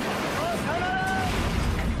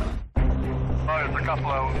 Oh, there's a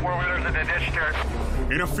couple of four-wheelers in the ditch there.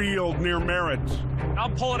 in a field near Merritt, I'll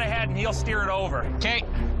pull it ahead and he'll steer it over. Okay.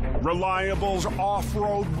 Reliable's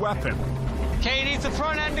off-road weapon Okay, needs the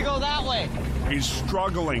front end to go that way. is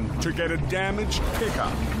struggling to get a damaged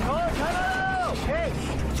pickup Hey.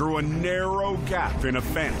 through a narrow gap in a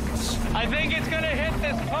fence. I think it's gonna hit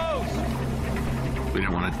this post. We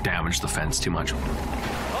didn't want to damage the fence too much.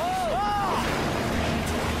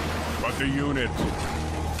 But the unit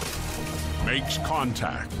makes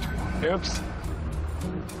contact. Oops.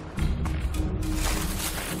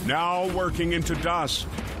 Now working into dusk.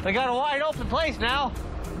 They got a wide open place now.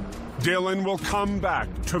 Dylan will come back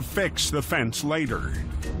to fix the fence later.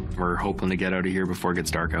 We're hoping to get out of here before it gets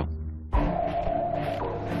dark out.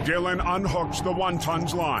 Dylan unhooks the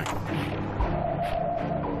 1-ton's line.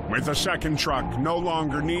 With the second truck no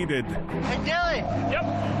longer needed, Hey, Dylan. Yep.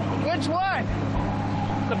 Which one?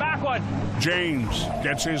 The back one. James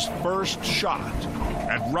gets his first shot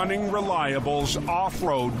at running Reliable's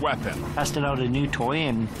off-road weapon. Tested out a new toy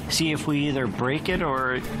and see if we either break it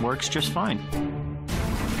or it works just fine.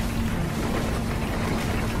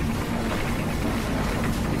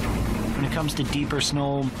 When it comes to deeper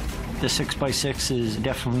snow, the 6x6 is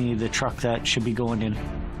definitely the truck that should be going in.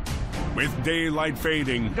 With daylight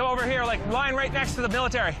fading, Go over here, like line right next to the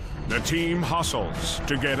military. the team hustles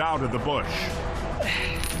to get out of the bush.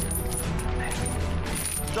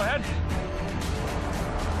 Go ahead.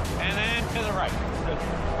 And then to the right.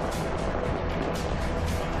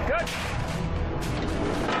 Good.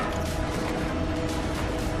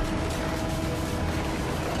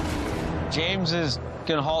 James is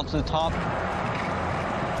gonna haul to the top.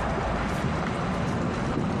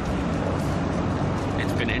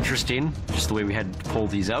 It's been interesting, just the way we had to pull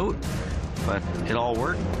these out, but it all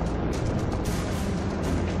worked.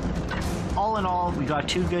 All in all, we got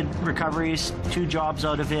 2 good recoveries, 2 jobs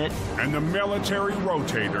out of it. And the military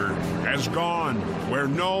rotator has gone where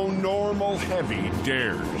no normal heavy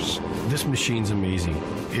dares. This machine's amazing.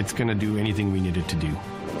 It's going to do anything we need it to do.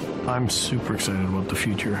 I'm super excited about the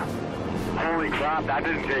future. Holy crap, that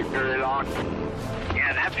didn't take very long.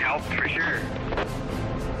 Yeah, that's helped for sure.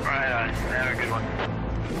 Right on. Have a good one.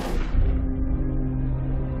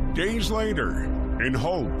 Days later, in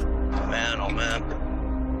hope, Man, oh man.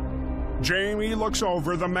 Jamie looks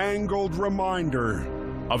over the mangled reminder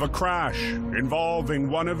of a crash involving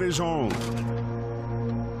one of his own.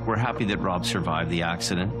 We're happy that Rob survived the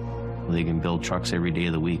accident. They can build trucks every day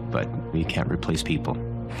of the week, but we can't replace people.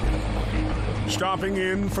 Stopping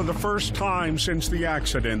in for the first time since the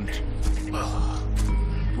accident,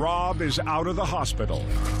 Rob is out of the hospital.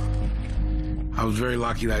 I was very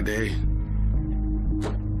lucky that day.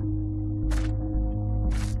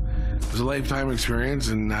 It was a lifetime experience,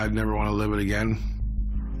 and I'd never want to live it again.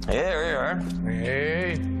 Hey, there you are.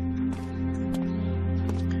 Hey.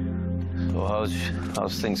 So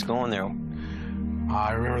how's things going there?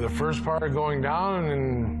 I remember the first part going down,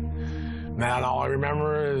 and then all I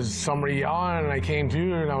remember is somebody yelling, and I came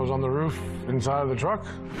to, and I was on the roof inside of the truck.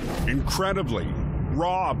 Incredibly,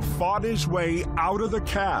 Rob fought his way out of the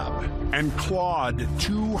cab and clawed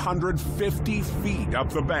 250 feet up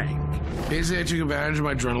the bank. Basically, I took advantage of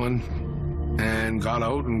my adrenaline and got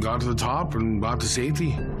out and got to the top and got to safety.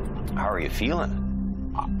 How are you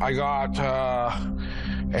feeling? I got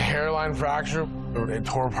a hairline fracture. It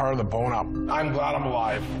tore part of the bone up. I'm glad I'm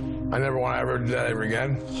alive. I never want to ever do that ever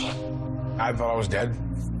again. I thought I was dead.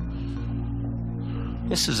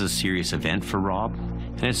 This is a serious event for Rob,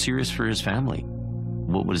 and it's serious for his family.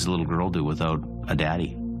 What would his little girl do without a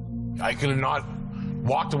daddy? I could have not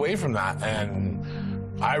walked away from that, and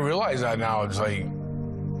I realize that now. It's like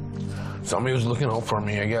somebody was looking out for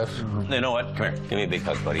me, I guess. You know what? Come here. Give me a big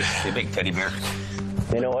hug, buddy. A big teddy bear.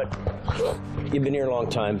 You know what? You've been here a long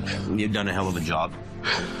time. You've done a hell of a job.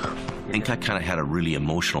 I think I kind of had a really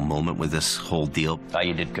emotional moment with this whole deal.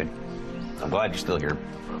 You did good. I'm glad you're still here.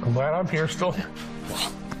 I'm glad I'm here still.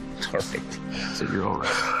 Perfect. So you're all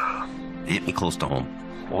right. Hit me close to home.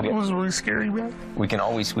 It was really scary, man. We can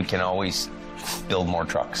always build more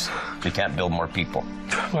trucks. We can't build more people.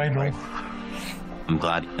 I know. I'm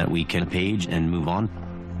glad that we can page and move on.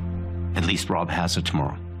 At least Rob has it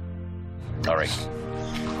tomorrow. All right.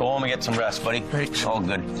 Go home and get some rest, buddy. Thanks. All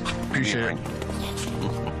good. Appreciate it.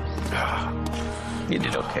 You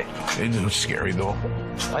did okay. It was scary, though.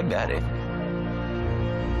 I bet it.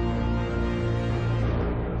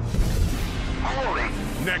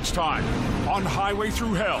 Next time on Highway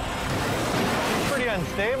Through Hell. Pretty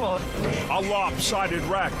unstable. A lopsided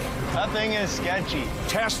wreck. That thing is sketchy.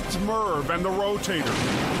 Tests Merv and the rotator.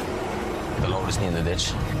 The load is near the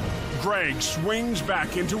ditch. Greg swings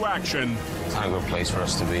back into action. It's not a good place for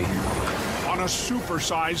us to be. On a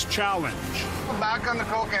supersized challenge. Back on the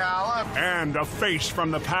Coquihalla. And a face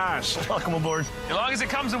from the past. Welcome aboard. As long as it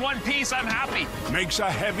comes in one piece, I'm happy. Makes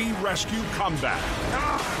a heavy rescue comeback.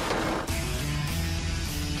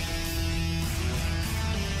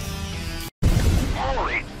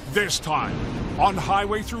 This time on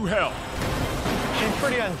Highway Through Hell. She's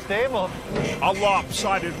pretty unstable. A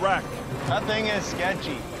lopsided wreck. That thing is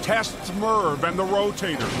sketchy. Tests Merv and the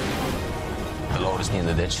rotator. The load is in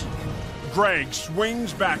the ditch. Greg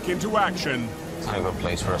swings back into action. It's not a good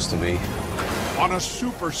place for us to be. On a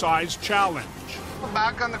supersized challenge. We're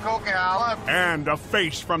back on the Coquihalla. And a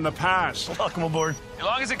face from the past. Welcome aboard. As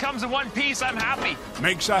long as it comes in one piece, I'm happy.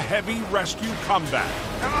 Makes a heavy rescue comeback.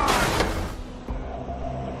 Come on.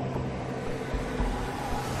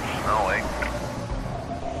 Oh, wait.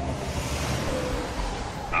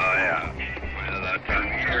 Oh, yeah. Well, that time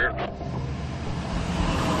here.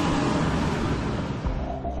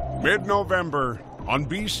 Mid-November on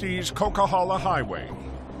BC's Coquihalla Highway.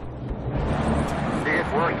 It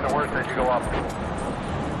gets worse and worse as you go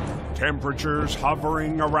up. Temperatures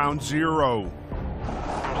hovering around zero. No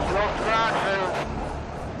scratches.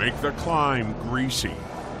 Make the climb greasy.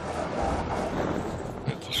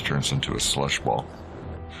 It just turns into a slush ball.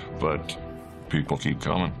 But people keep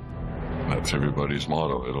coming. That's everybody's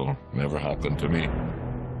motto. It'll never happen to me.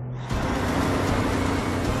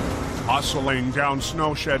 Hustling down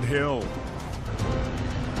Snowshed Hill.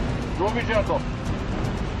 Don't be gentle.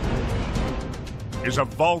 Is a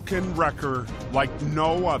Vulcan wrecker like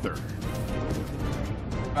no other.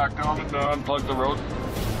 Back down and unplug the road.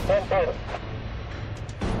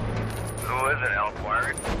 Who is it, Elk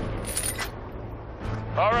Wiring?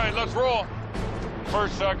 All right, let's roll.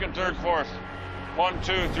 First, second, third, fourth. 1,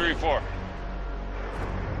 2, 3, 4.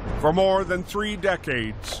 For more than 3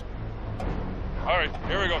 decades, All right,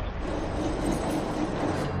 here we go.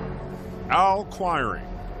 Al Quiring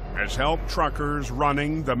has helped truckers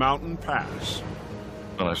running the mountain pass.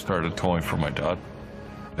 When I started towing for my dad,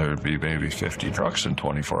 there would be maybe 50 trucks in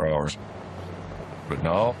 24 hours. But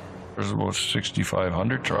now, there's about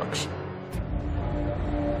 6,500 trucks.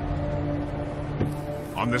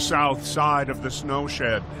 On the south side of the snow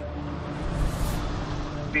shed,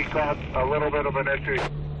 Because a little bit of an issue.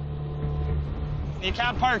 You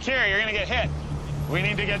can't park here. You're going to get hit. We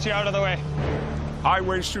need to get you out of the way.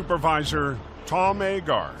 Highway Supervisor Tom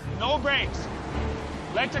Agar No brakes.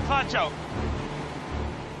 Let your clutch out.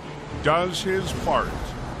 does his part,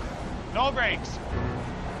 No brakes.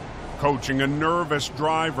 coaching a nervous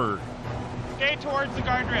driver Stay towards the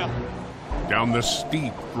guardrail. down the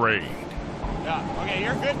steep grade. Yeah, okay,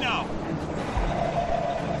 you're good now.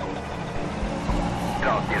 You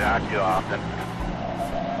don't see that too often.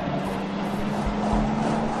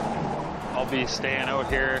 I'll be staying out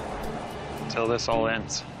here until this all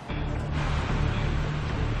ends.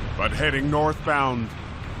 But heading northbound,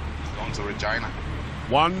 Going to Regina.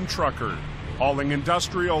 one trucker hauling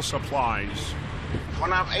industrial supplies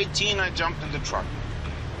When I'm 18, I jumped in the truck.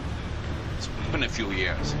 It's been a few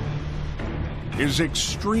years. is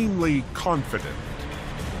extremely confident.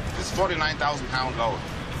 It's 49,000 pound load.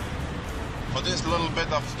 For this little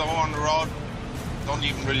bit of snow on the road, don't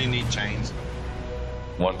even really need chains.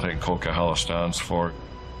 One thing Coquihalla stands for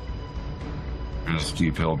is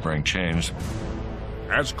steep hill bring change.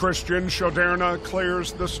 As Christian Shoderna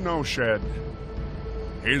clears the snow shed,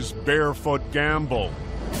 his barefoot gamble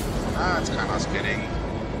It's kind of skidding.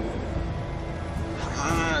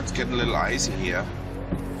 It's getting a little icy here.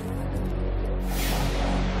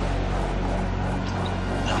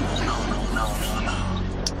 No.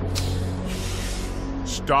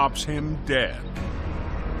 stops him dead.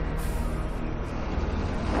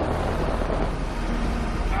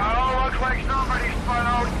 Oh, looks like somebody spun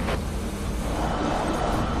out.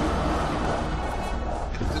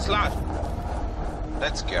 It's lot.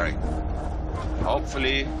 That's scary.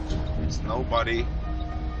 Hopefully, it's nobody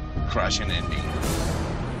crashing in me.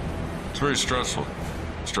 It's very stressful.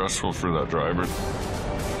 Stressful for that driver.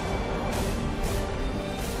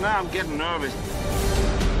 Now I'm getting nervous.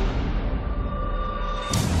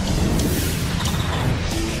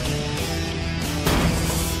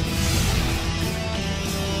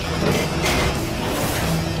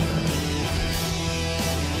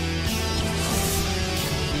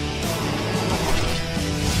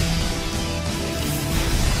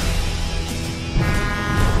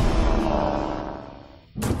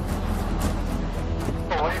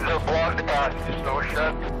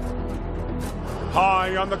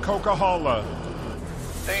 High on the Coquihalla,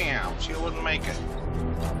 Damn, she wouldn't make it.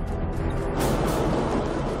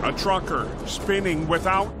 a trucker spinning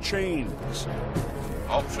without chains.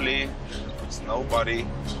 Hopefully, it's nobody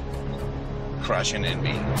crashing in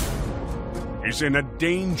me. Is in a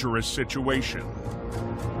dangerous situation.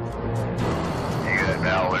 You got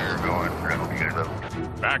now where you're going. We're gonna get it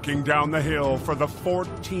up. Backing down the hill for the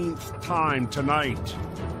 14th time tonight.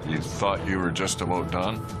 You thought you were just about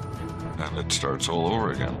done, and it starts all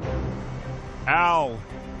over again. Al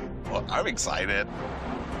Well, I'm excited.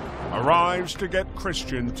 arrives to get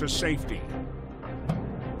Christian to safety.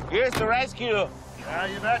 Here's the rescue. Yeah,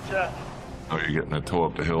 you betcha. Oh, you're getting a tow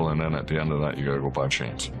up the hill, and then at the end of that, you gotta go buy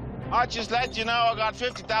chains. I just let you know I got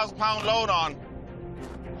 50,000 pound load on.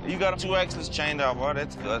 You got 2 axles chained up. Well,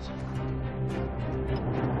 that's good.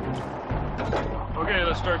 Okay,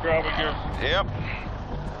 let's start grabbing gear. Yep.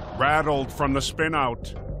 Rattled from the spin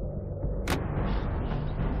out.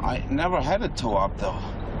 I never had a tow up though.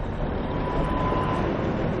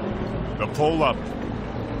 The pull up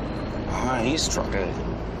He's struggling.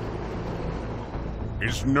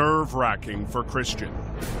 is nerve-wracking for Christian.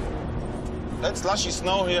 That's slushy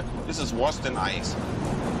snow here. This is worse than ice.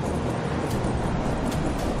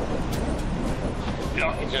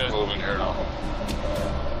 Yeah, it's just moving here now.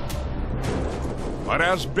 But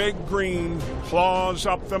as Big Green claws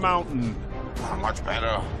up the mountain, Not much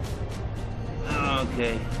better.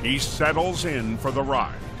 Okay. he settles in for the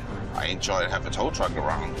ride. I enjoy having a tow truck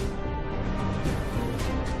around.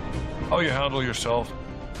 How you handle yourself,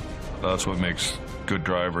 that's what makes good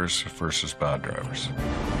drivers versus bad drivers.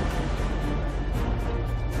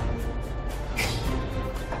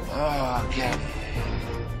 Oh, okay.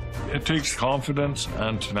 It takes confidence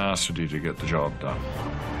and tenacity to get the job done.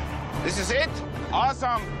 This is it?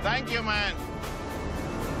 Awesome. Thank you, man.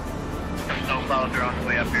 Snowplows are on the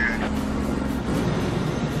way up here.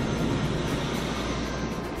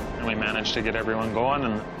 And we managed to get everyone going,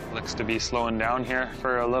 and it looks to be slowing down here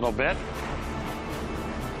for a little bit.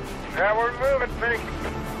 Yeah, we're moving, Pink.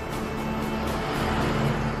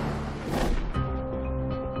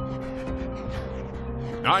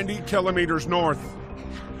 "90 kilometers north,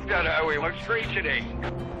 That highway looks great today.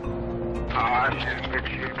 Ah, shit, good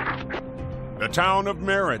shape. the town of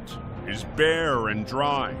Merritt is bare and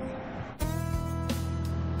dry.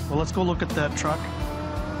 Well, let's go look at that truck.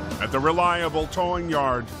 At the reliable towing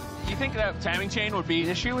yard, Do you think that timing chain would be an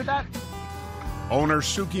issue with that? owner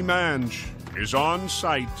Suki Manj is on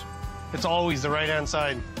site It's always the right-hand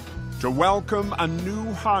side. to welcome a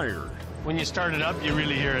new hire, When you start it up, you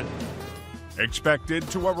really hear it. expected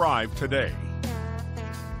to arrive today.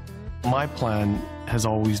 My plan has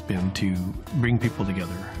always been to bring people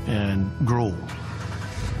together and grow.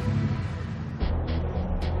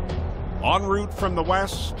 En route from the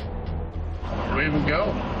west, Away we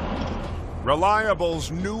go. Reliable's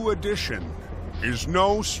new addition is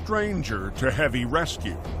no stranger to heavy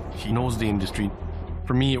rescue. He knows the industry.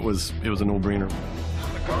 For me, it was a no-brainer.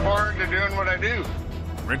 Looking forward to doing what I do.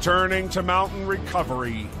 Returning to mountain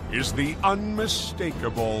recovery is the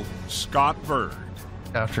unmistakable Scott Bird.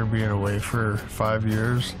 After being away for 5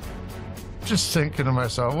 years, just thinking to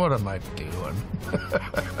myself, what am I doing?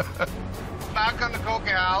 Back on the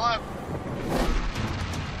Coquihalla.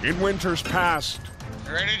 In winters past,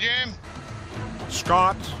 You ready, Jim?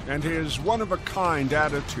 Scott and his one-of-a-kind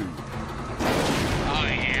attitude Oh,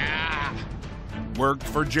 yeah. worked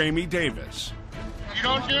for Jamie Davis. You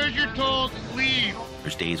don't do as you're told, leave.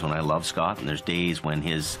 There's days when I love Scott, and there's days when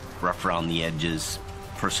his rough around the edges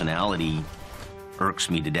personality irks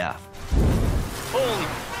me to death. Holy.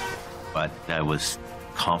 But I was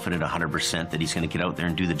confident 100% that he's going to get out there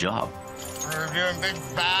and do the job. We're doing big,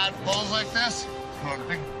 bad pulls like this. Doing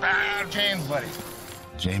big, bad chains, buddy.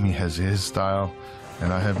 Jamie has his style,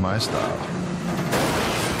 and I have my style.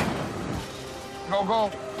 Go,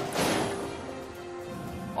 go.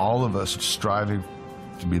 All of us striving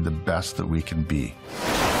to be the best that we can be.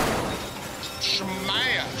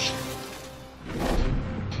 Smash.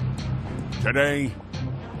 Today,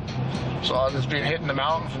 So I'll just be hitting the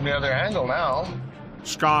mountain from the other angle now.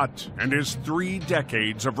 Scott and his 3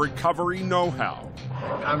 decades of recovery know-how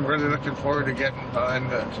I'm really looking forward to getting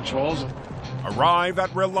behind the controls. arrive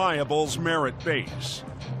at Reliable's Merritt base.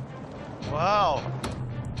 Wow.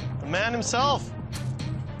 The man himself.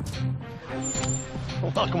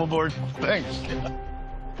 Welcome aboard. Thanks.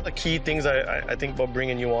 The key things I think about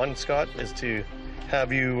bringing you on, Scott, is to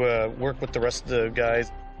have you work with the rest of the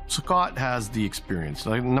guys. Scott has the experience.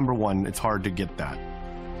 Like, number one, it's hard to get that.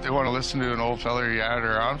 They want to listen to an old fella you had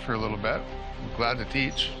around for a little bit. I'm glad to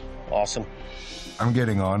teach. Awesome. I'm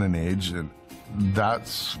getting on in age, and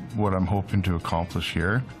that's what I'm hoping to accomplish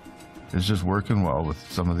here, is just working well with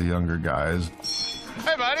some of the younger guys.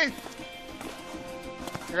 Hey, buddy.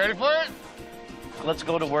 You ready for it? Let's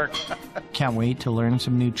go to work. Can't wait to learn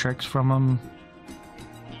some new tricks from him.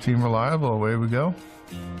 Team Reliable, away we go.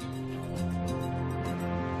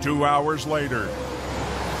 2 hours later,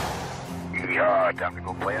 Yeah, time to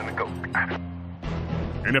go play on the Coke.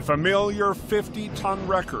 in a familiar 50-ton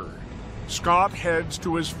wrecker, Scott heads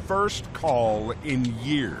to his first call in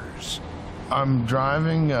years. I'm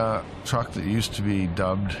driving a truck that used to be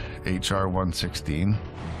dubbed HR 116.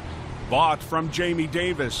 Bought from Jamie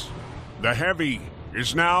Davis, the Heavy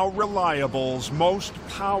is now Reliable's most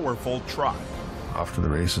powerful truck. Off to the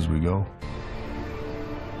races we go.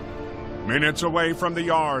 Minutes away from the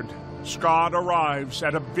yard, Scott arrives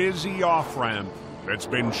at a busy off-ramp that's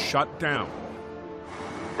been shut down.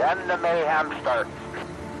 Then the mayhem starts.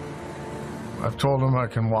 I've told him I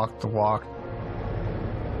can walk the walk.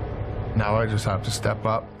 Now I just have to step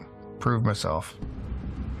up, prove myself.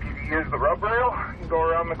 Use the rub rail and go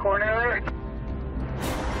around the corner there.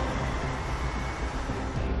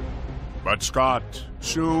 But Scott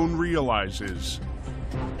soon realizes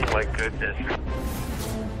My goodness.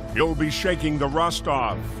 he'll be shaking the rust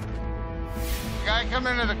off Guy come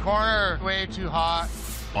into the corner way too hot.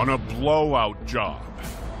 on a blowout job.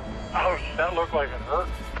 Oh, that looked like it hurt.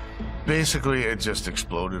 Basically, it just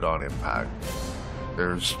exploded on impact.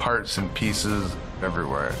 There's parts and pieces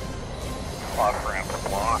everywhere. Off ramp to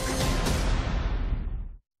block.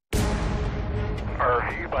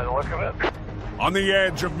 RV by the look of it. On the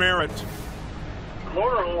edge of Merritt,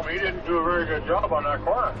 Motorhome, he didn't do a very good job on that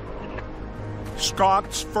corner.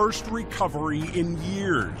 Scott's first recovery in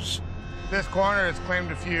years This corner has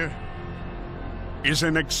claimed a few. is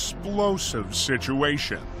an explosive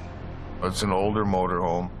situation. It's an older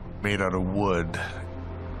motorhome made out of wood.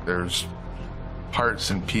 There's parts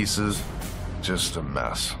and pieces, just a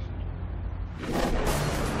mess.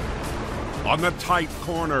 On the tight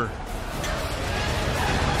corner,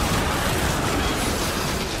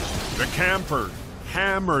 the camper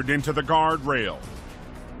hammered into the guardrail,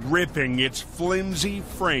 ripping its flimsy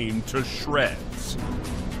frame to shreds.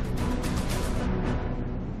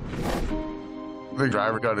 The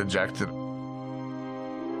driver got ejected.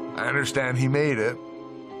 I understand he made it,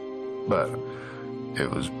 but it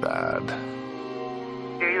was bad.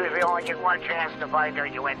 You usually only get one chance to find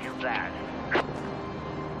out you went too bad.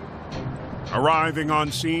 Arriving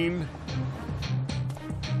on scene,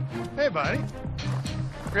 Hey, buddy.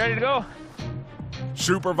 Ready to go?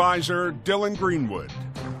 Supervisor Dylan Greenwood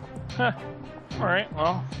Huh. All right,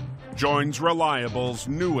 well. joins Reliable's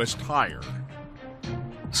newest hire.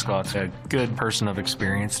 Scott's a good person of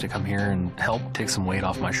experience to come here and help take some weight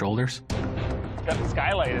off my shoulders. Got the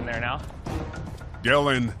skylight in there now.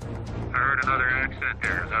 Dylan I heard another accident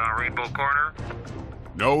there. Is that on Rainbow Corner?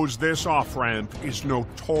 knows this off-ramp is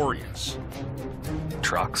notorious.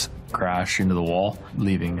 Trucks crash into the wall,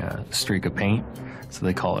 leaving a streak of paint, so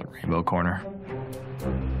they call it Rainbow Corner.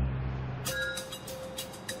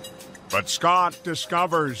 But Scott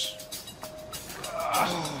discovers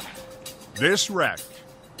this wreck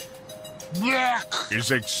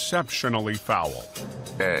is exceptionally foul.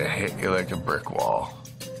 It hit you like a brick wall.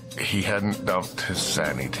 He hadn't dumped his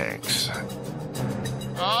sandy tanks.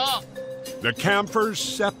 Oh, The camper's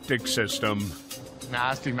septic system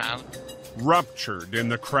nasty, man. ruptured in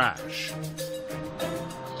the crash.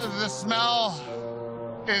 The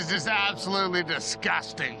smell is just absolutely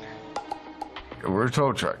disgusting. We're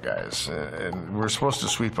tow truck guys, and we're supposed to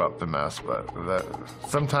sweep up the mess, but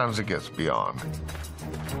sometimes it gets beyond.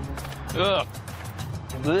 Ugh.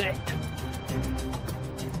 Blech.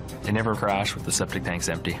 They never crash with the septic tanks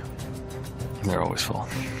empty. They're always full.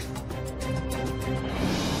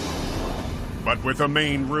 But with the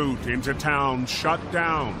main route into town shut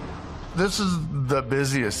down, This is the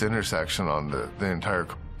busiest intersection on the entire,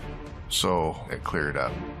 so it cleared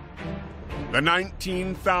up. the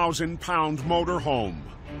 19,000-pound motorhome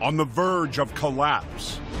on the verge of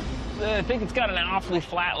collapse I think it's got an awfully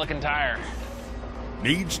flat-looking tire.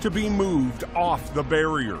 needs to be moved off the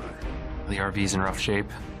barrier. The RV's in rough shape.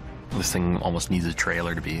 This thing almost needs a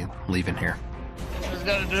trailer to be leaving here. We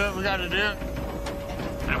gotta do it, we gotta do it.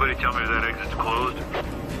 Anybody tell me that exit's closed?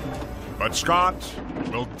 But Scott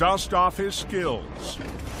will dust off his skills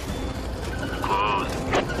Closed.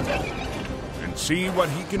 and see what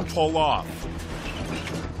he can pull off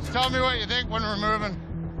Just tell me what you think when we're moving.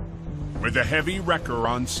 with a heavy wrecker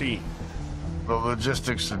on scene. The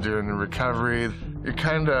logistics of doing the recovery, you're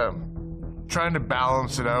kind of trying to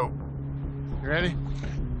balance it out. You ready?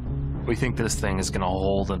 We think this thing is going to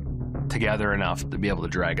hold it together enough to be able to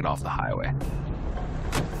drag it off the highway.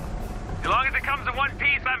 As long as it comes in one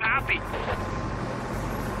piece, I'm happy.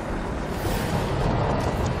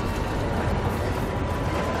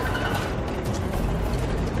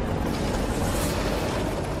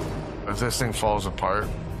 If this thing falls apart,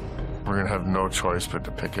 we're gonna have no choice but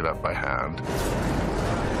to pick it up by hand.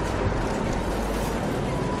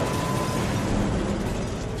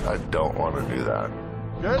 I don't want to do that.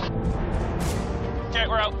 Good? Okay,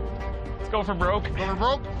 we're out. Let's go for broke. Go for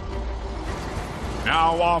broke?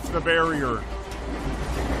 Now off the barrier.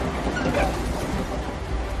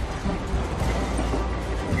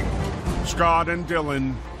 Scott and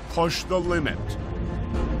Dylan push the limit.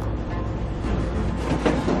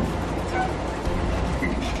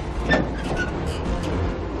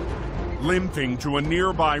 Limping to a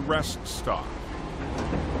nearby rest stop.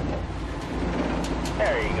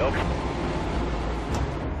 There you go.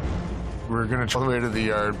 We were going to all the way to the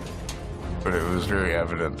yard, but it was very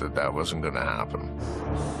evident that that wasn't going to happen.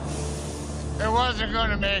 It wasn't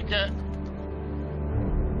going to make it.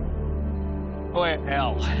 Boy,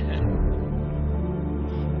 hell.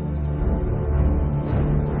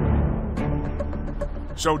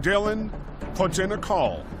 So Dylan puts in a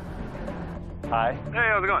call. Hi. Hey,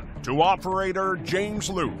 how's it going? To operator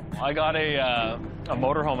James Lou. I got a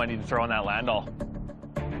motorhome I need to throw on that Landau.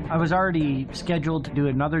 I was already scheduled to do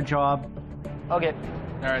another job. Okay.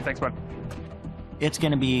 All right, thanks, bud. It's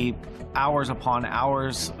going to be hours upon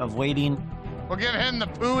hours of waiting. We'll give him the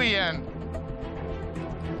pooey end.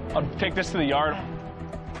 I'll take this to the yard.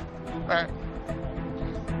 All right.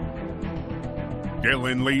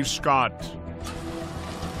 Dylan leaves Scott.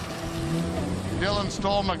 Dylan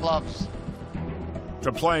stole my gloves.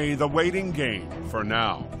 To play the waiting game for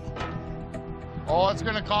now. Oh, it's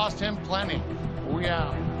going to cost him plenty. Oh,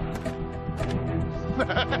 yeah.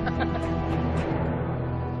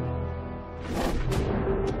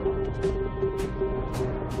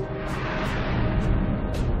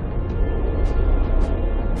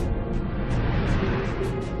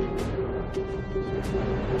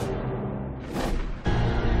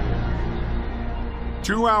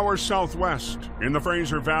 2 hours southwest in the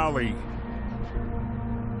Fraser Valley.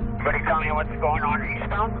 Anybody tell me what's going on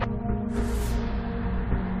eastbound?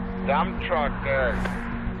 Dump truck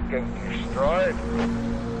getting destroyed.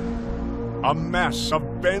 A mess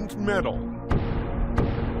of bent metal.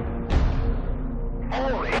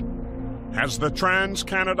 Holy. Has the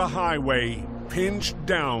Trans-Canada Highway pinched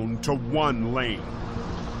down to one lane.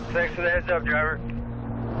 Thanks for the heads up, driver.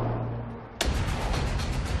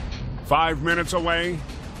 5 minutes away.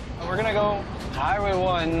 We're gonna go Highway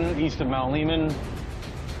 1 east of Mount Lehman.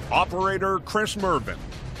 Operator Chris Mervyn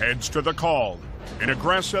heads to the call in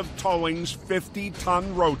Aggressive Towing's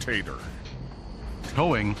 50-ton rotator.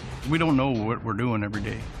 Towing, we don't know what we're doing every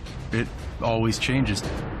day. It always changes.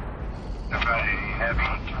 Heavy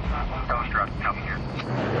tow truck coming here.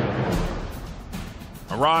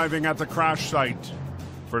 Arriving at the crash site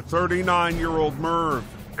for 39-year-old Merv.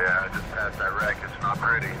 Yeah, I just passed that wreck. It's not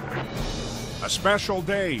pretty. A special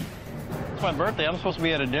day. It's my birthday. I'm supposed to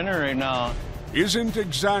be at a dinner right now. Isn't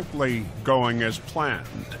exactly going as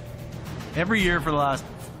planned. Every year for the last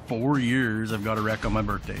 4 years, I've got a wreck on my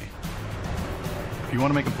birthday. If you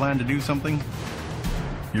want to make a plan to do something,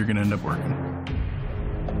 you're going to end up working.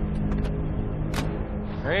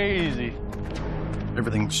 Crazy.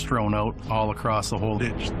 Everything's strewn out all across the whole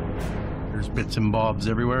ditch. There's bits and bobs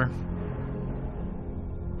everywhere.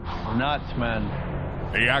 Nuts, man.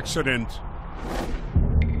 The accident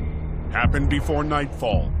happened before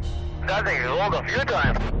nightfall. That thing is rolled a few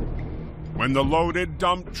times. When the loaded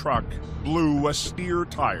dump truck blew a steer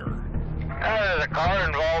tire. There's a car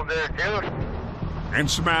involved there, too. And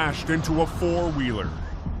smashed into a four-wheeler.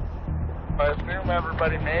 I assume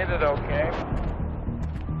everybody made it okay.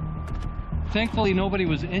 Thankfully, nobody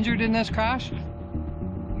was injured in this crash.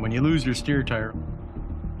 When you lose your steer tire,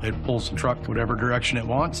 it pulls the truck whatever direction it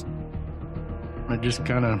wants. It just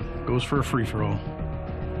kind of goes for a free-for-all.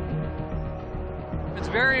 It's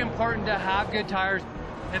very important to have good tires.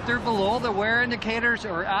 If they're below the wear indicators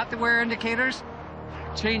or at the wear indicators,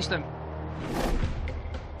 change them.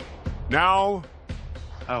 Now,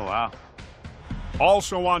 oh wow.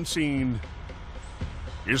 Also on scene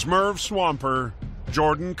is Merv Swamper,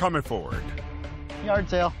 Jordan Comerford. Yard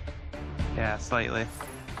sale. Yeah, slightly.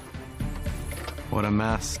 What a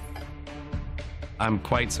mess. I'm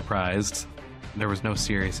quite surprised there was no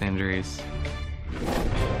serious injuries.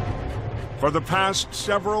 For the past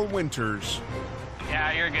several winters,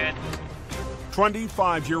 Yeah, you're good.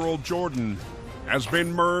 25-year-old Jordan has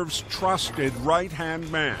been Merv's trusted right-hand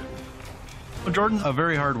man. Well, Jordan's a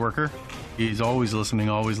very hard worker. He's always listening,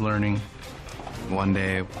 always learning. One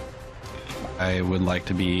day, I would like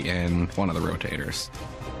to be in one of the rotators,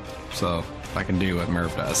 so I can do what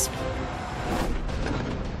Merv does.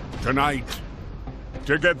 Tonight,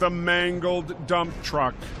 to get the mangled dump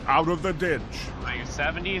truck out of the ditch. Like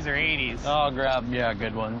 70s or 80s? I'll grab, yeah,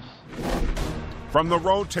 good ones. From the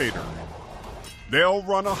rotator, they'll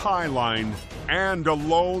run a high line and a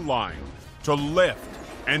low line to lift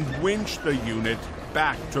and winch the unit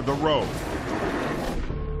back to the road.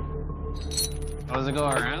 Does it go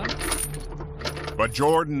around? But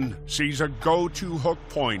Jordan sees a go-to hook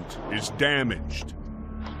point is damaged.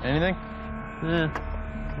 Anything?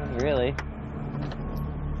 Really?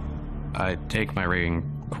 I take my rigging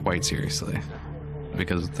quite seriously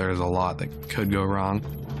because there's a lot that could go wrong.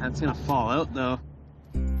 That's gonna fall out though.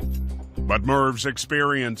 But Merv's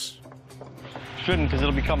experience Shouldn't, because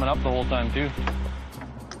it'll be coming up the whole time too.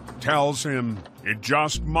 tells him it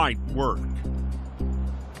just might work.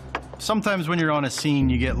 Sometimes when you're on a scene,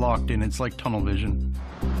 you get locked in. It's like tunnel vision.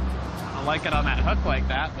 I don't like it on that hook like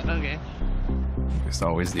that, but okay. It's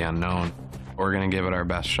always the unknown. We're gonna give it our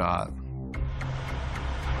best shot.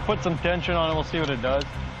 Put some tension on it, we'll see what it does.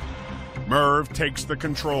 Merv takes the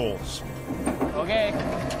controls. Okay.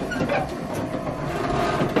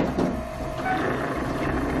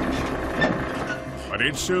 But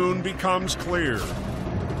it soon becomes clear. It's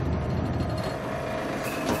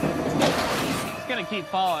gonna keep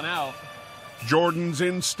falling out. Jordan's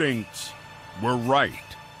instincts were right.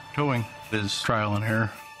 Towing is trial and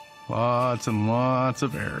error. Lots and lots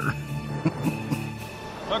of error.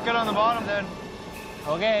 Hook it on the bottom then.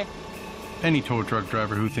 Okay. Any tow truck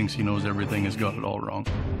driver who thinks he knows everything has got it all wrong.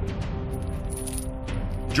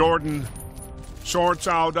 Jordan sorts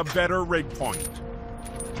out a better rig point.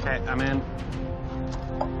 Okay, I'm in.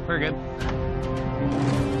 We're good.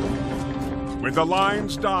 With the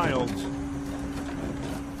lines dialed,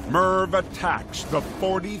 Merv attacks the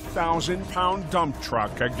 40,000-pound dump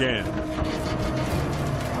truck again.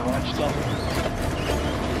 Watch something.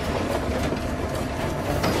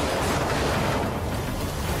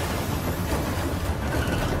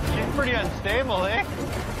 She's pretty unstable, eh?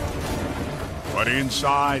 But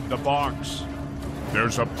inside the box,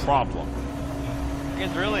 there's a problem.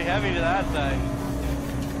 It's really heavy to that side.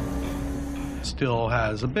 Still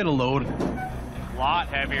has a bit of load. A lot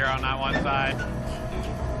heavier on that one side.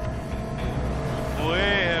 Way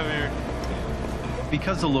heavier.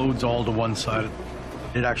 Because the load's all to one side,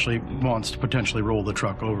 it actually wants to potentially roll the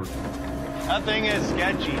truck over. That thing is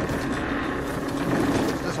sketchy.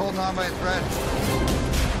 Just holding on by a thread.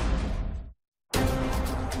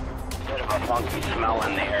 Bit of a funky smell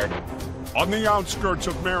in the air. On the outskirts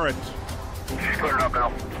of Merritt, Clear it up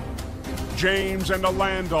now. James and a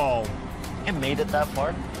Landau It made it that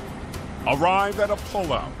far? arrive at a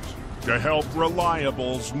pullout to help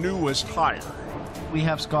Reliable's newest hire. We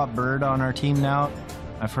have Scott Bird on our team now.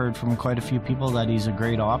 I've heard from quite a few people that he's a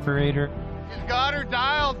great operator. He's got her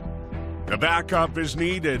dialed. The backup is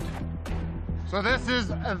needed. So this is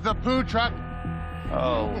the poo truck.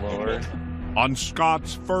 Oh, Lord. On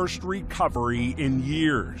Scott's first recovery in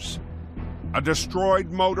years. A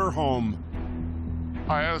destroyed motorhome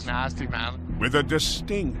Oh, that was nasty, man. with a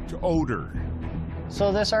distinct odor.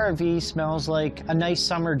 So this RV smells like a nice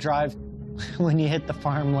summer drive when you hit the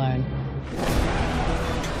farmland.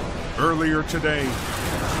 Earlier today,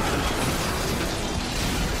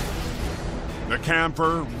 the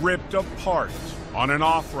camper ripped apart on an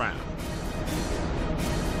off-ramp.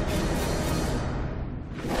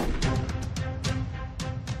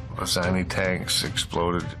 The Sammy tanks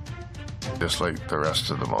exploded just like the rest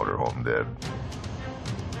of the motorhome did.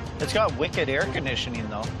 It's got wicked air conditioning,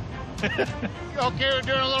 though. You okay with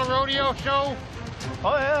doing a little rodeo show?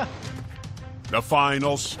 Oh, yeah. The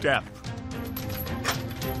final step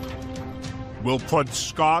will put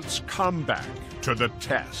Scott's comeback to the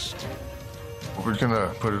test. We're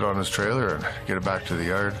gonna put it on his trailer and get it back to the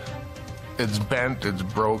yard. It's bent, it's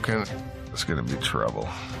broken. It's gonna be trouble.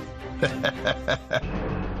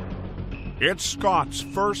 It's Scott's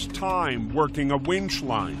first time working a winch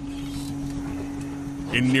line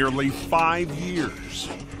in nearly 5 years.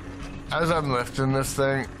 As I'm lifting this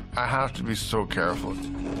thing, I have to be so careful.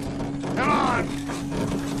 Come on!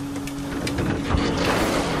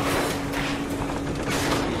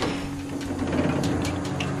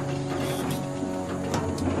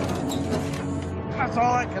 That's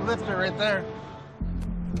all I can lift it right there.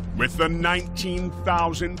 With the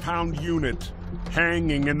 19,000-pound unit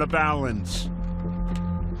hanging in the balance,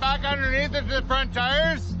 Back underneath it to the front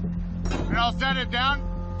tires, and I'll set it down.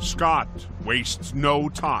 Scott wastes no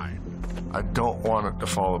time. I don't want it to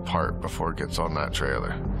fall apart before it gets on that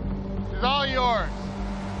trailer. It's all yours.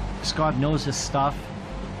 Scott knows his stuff.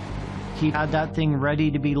 He had that thing ready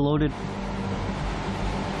to be loaded.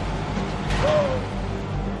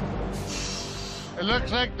 It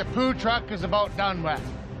looks like the poo truck is about done with.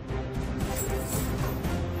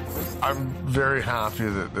 I'm very happy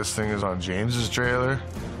that this thing is on James's trailer.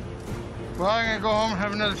 Well, I'm gonna go home and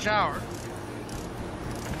have another shower.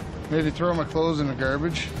 Maybe throw my clothes in the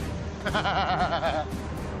garbage.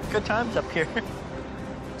 Good times up here.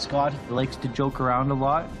 Scott likes to joke around a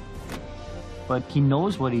lot, but he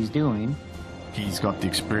knows what he's doing. He's got the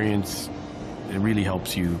experience. It really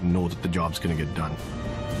helps you know that the job's going to get done.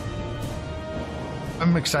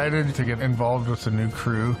 I'm excited to get involved with the new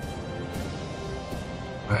crew.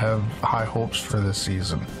 I have high hopes for this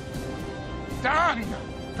season. Done!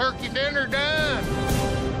 Turkey dinner done!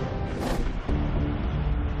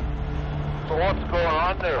 So what's going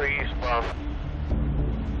on there eastbound?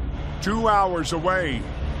 2 hours away.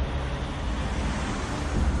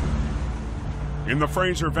 In the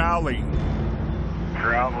Fraser Valley.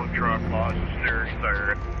 Travel truck lost steer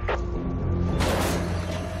third.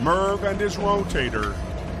 Merv and his rotator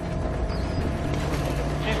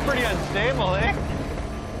She's pretty unstable, eh?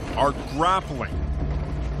 are grappling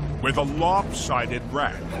with a lopsided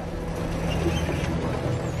wreck.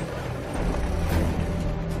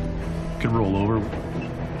 Could roll over.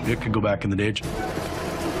 It could go back in the ditch.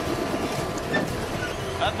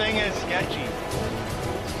 That thing is sketchy.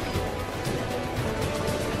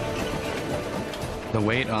 The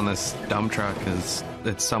weight on this dump truck it's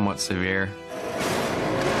somewhat severe.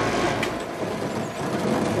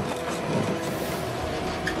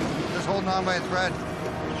 Just holding on by a thread.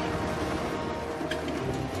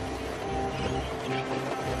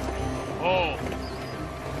 Oh.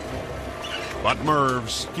 But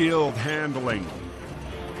Merv's skilled handling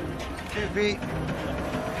 2 feet.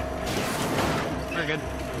 We're good.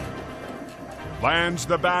 lands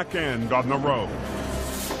the back end on the road.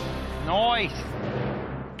 Nice.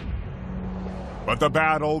 But the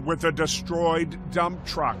battle with the destroyed dump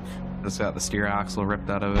truck It's got the steer axle ripped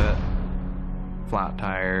out of it, flat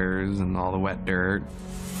tires, and all the wet dirt.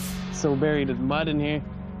 So buried in mud in here.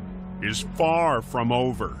 is far from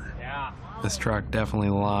over. This truck definitely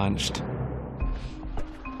launched.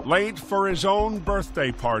 Late for his own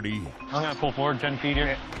birthday party, I'm gonna pull forward 10 feet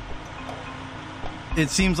here. It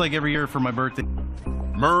seems like every year for my birthday.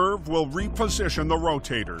 Merv will reposition the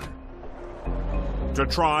rotator to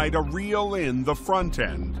try to reel in the front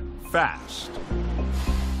end fast.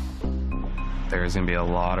 There's gonna be a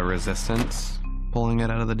lot of resistance pulling it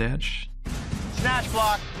out of the ditch. Snatch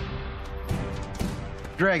block.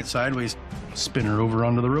 Drag it sideways, spin her over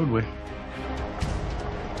onto the roadway.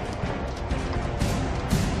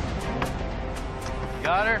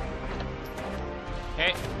 Got her.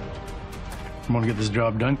 Okay. I'm gonna get this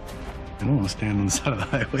job done. I don't want to stand on the side of the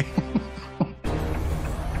highway.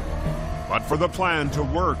 But for the plan to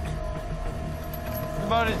work, It's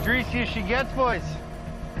about as greasy as she gets, boys.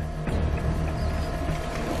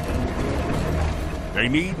 they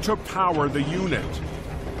need to power the unit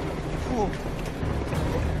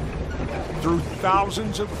through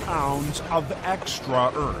thousands of pounds of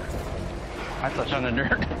extra earth. That's a ton of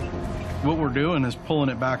dirt. What we're doing is pulling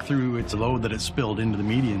it back through its load that it spilled into the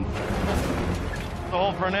median. The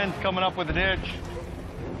whole front end's coming up with the ditch.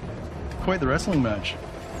 Quite the wrestling match.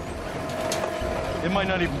 It might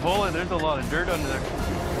not even pull it. There's a lot of dirt under there.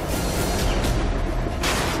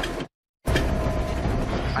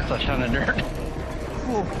 That's a ton of dirt.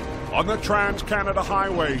 On the Trans-Canada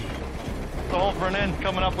Highway, The whole front end's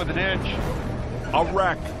coming up with the ditch. a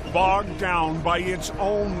wreck bogged down by its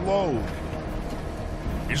own load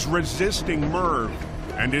is resisting Merv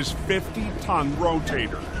and his 50-ton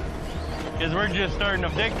rotator. Because we're just starting to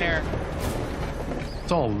dig there.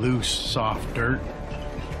 It's all loose, soft dirt.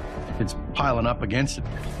 It's piling up against it.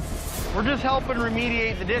 We're just helping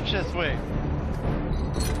remediate the ditch this way.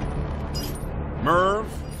 Merv,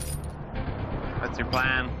 What's your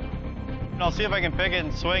plan? I'll see if I can pick it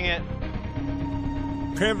and swing it.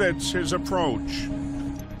 pivots his approach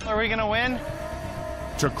Are we gonna win?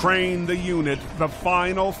 to crane the unit the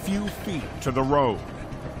final few feet to the road.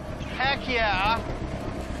 Heck yeah.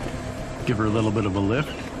 Give her a little bit of a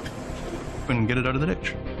lift and get it out of the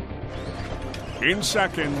ditch. In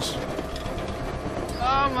seconds,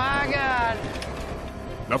 Oh my God.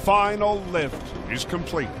 the final lift is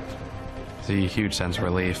complete. It's a huge sense of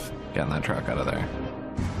relief getting that truck out of there.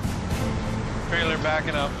 Trailer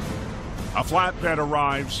backing up. A flatbed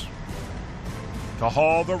arrives to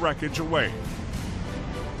haul the wreckage away.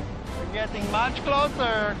 We're getting much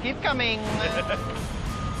closer. Keep coming.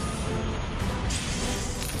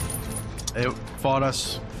 It fought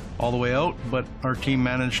us all the way out, but our team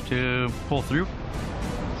managed to pull through.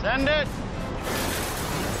 Send it.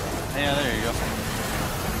 Yeah, there you go.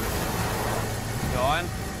 Going.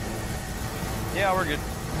 Yeah, we're good.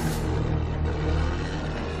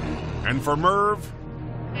 And for Merv,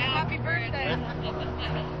 Happy birthday.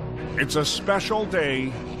 it's a special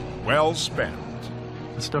day well spent.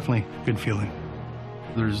 It's definitely a good feeling.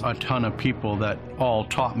 There's a ton of people that all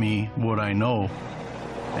taught me what I know.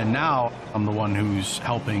 And now I'm the one who's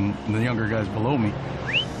helping the younger guys below me.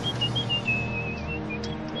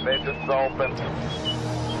 Engine's open.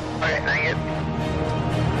 Okay, thank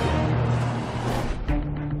you.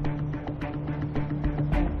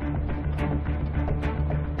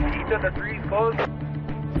 to the 3 close.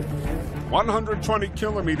 120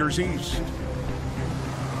 kilometers east.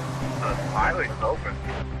 The highway's open.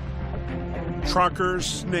 Truckers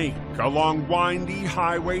snake along windy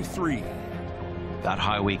Highway 3. That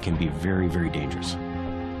highway can be very, very dangerous.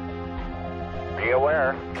 Be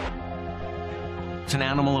aware. It's an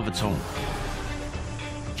animal of its own.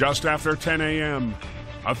 Just after 10 a.m.,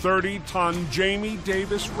 a 30-ton Jamie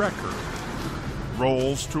Davis wrecker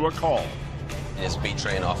rolls to a call. His B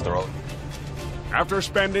train off the road. After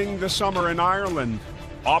spending the summer in Ireland,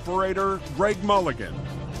 operator Greg Mulligan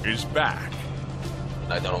is back.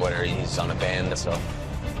 I don't know whether he's on a band, so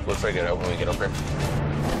we'll figure it out when we get up here.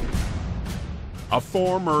 A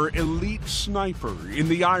former elite sniper in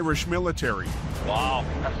the Irish military. Wow,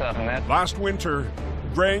 that's nothing, man. Last winter,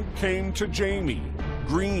 Greg came to Jamie,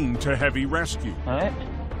 green to heavy rescue. All right,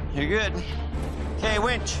 you're good. Okay,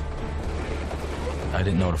 winch. I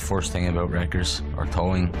didn't know the first thing about wreckers or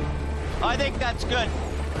towing. I think that's good.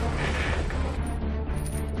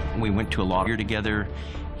 We went to a lawyer together.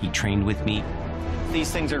 He trained with me.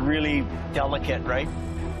 These things are really delicate, right?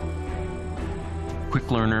 Quick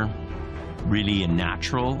learner, really a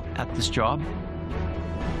natural at this job.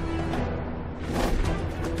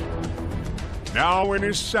 Now in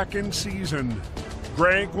his second season,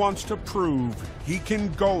 Greg wants to prove he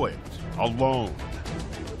can go it alone.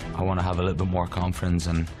 I want to have a little bit more confidence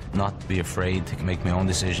and not be afraid to make my own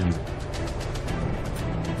decisions.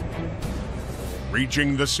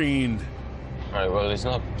 Reaching the scene, All right, well, he's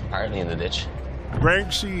not partly in the ditch.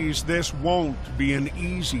 Greg sees this won't be an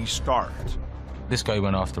easy start. This guy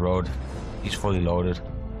went off the road. He's fully loaded.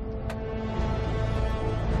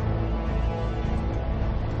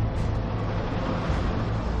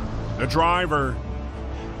 The driver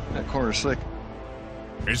That corner's slick.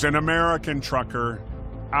 is an American trucker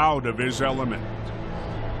out of his element.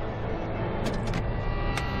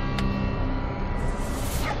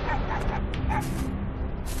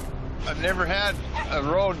 I've never had a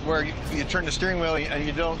road where you turn the steering wheel and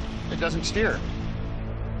it doesn't steer.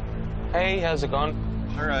 Hey, how's it going?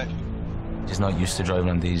 All right. He's not used to driving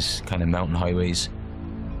on these kind of mountain highways.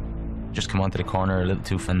 Just come onto the corner a little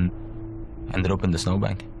too and ended up in the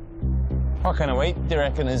snowbank. What kind of weight do you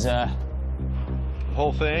reckon is The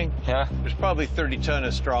whole thing? Yeah. There's probably 30 ton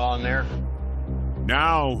of straw in there.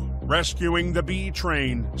 Now, rescuing the B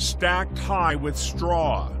train stacked high with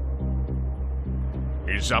straw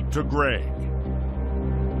is up to Greg.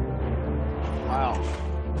 Wow.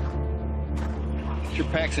 Sure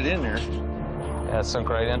packs it in there. Yeah, it sunk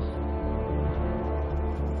right in.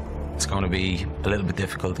 It's going to be a little bit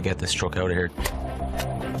difficult to get this truck out of here.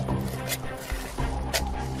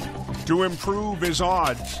 To improve his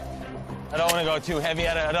odds, I don't want to go too heavy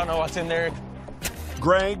at it. I don't know what's in there.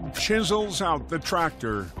 Greg chisels out the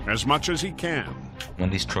tractor as much as he can. When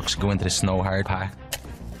these trucks go into the snow hard pack,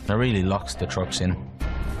 it really locks the trucks in.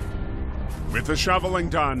 With the shoveling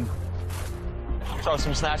done, Throw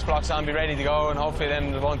some snatch blocks on, be ready to go, and hopefully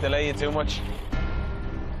then it won't delay you too much.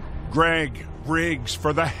 Greg rigs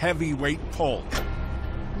for the heavyweight pull.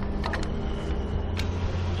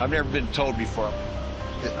 I've never been towed before.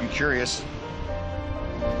 I'm curious.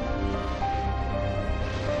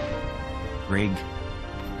 Greg,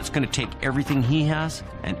 it's going to take everything he has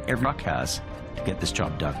and every truck has to get this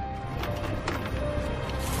job done.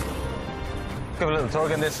 Give a little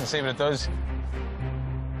tug on this and see what it does.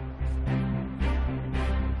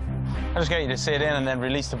 I'll just get you to sit in and then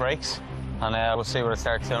release the brakes, and we'll see what it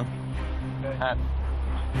starts doing.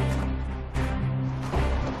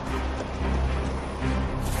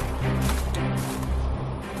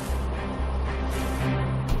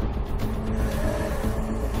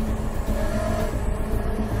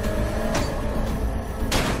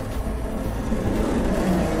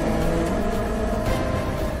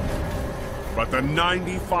 But the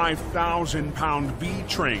 95,000-pound B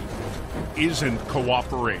train isn't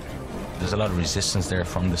cooperating. There's a lot of resistance there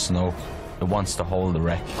from the snow. It wants to hold the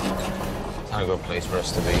wreck. It's not a good place for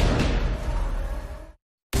us to be.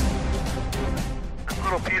 This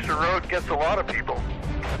little piece of road gets a lot of people.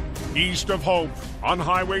 East of Hope on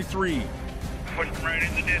Highway 3. Pushed right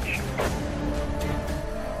in the ditch.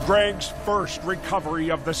 Greg's first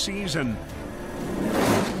recovery of the season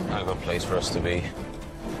Not a good place for us to be.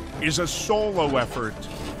 is a solo effort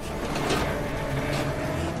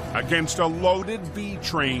against a loaded B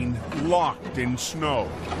train locked in snow.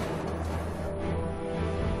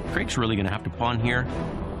 Craig's really going to have to pawn here.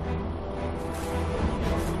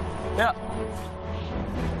 Yeah.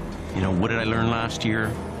 You know, what did I learn last year?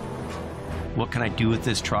 What can I do with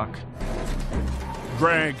this truck?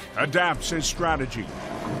 Greg adapts his strategy.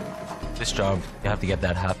 This job, you have to get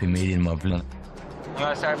that happy medium of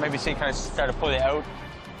gonna start maybe see, can I start to pull you out?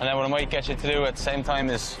 And then what I might get you to do at the same time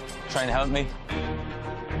is trying to help me.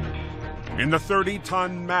 In the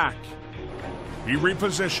 30-ton Mack, he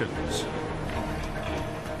repositions,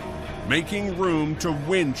 making room to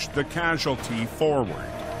winch the casualty forward.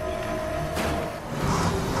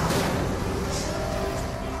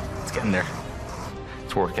 It's getting there.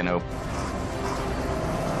 It's working out.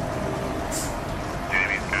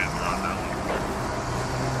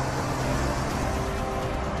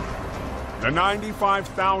 The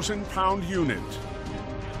 95,000-pound unit.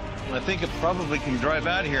 I think it probably can drive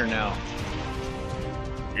out of here now.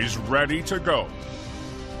 Is ready to go.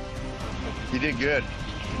 You did good.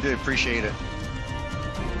 You did appreciate it.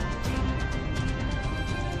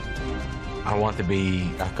 I want to be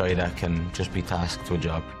that guy that can just be tasked to a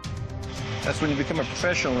job. That's when you become a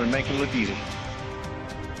professional and make it look easy.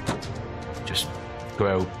 Just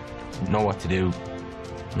go out, know what to do,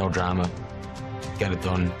 no drama, get it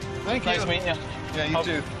done. Thank you. Nice meeting you. Yeah, you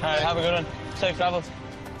too. All right, have a good one. Safe travels.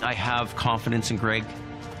 I have confidence in Greg.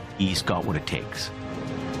 He's got what it takes.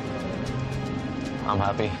 I'm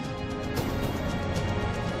happy.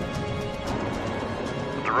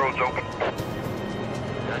 The road's open.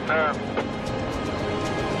 Yes, sir.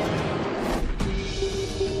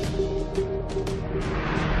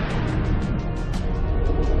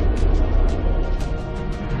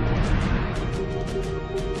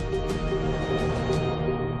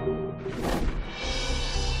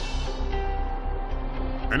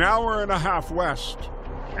 An hour and a half west,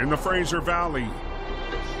 in the Fraser Valley.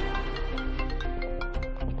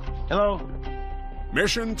 Hello.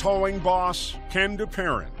 Mission towing boss Ken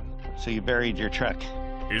DeParent. So you buried your truck?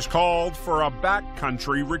 Is called for a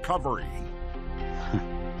backcountry recovery.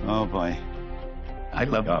 Oh boy. I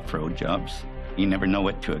love off-road jobs. You never know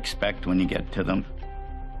what to expect when you get to them.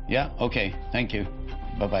 Yeah, okay, thank you.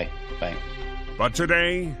 Bye-bye. Bye. But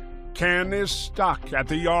today, Ken is stuck at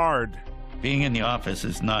the yard. Being in the office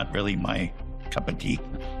is not really my cup of tea.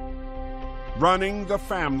 Running the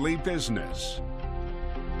family business.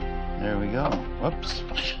 There we go. Whoops.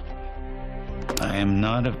 I am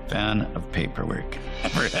not a fan of paperwork.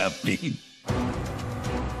 Never have been.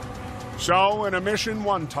 So, in a Mission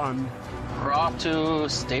 1-ton, we're off to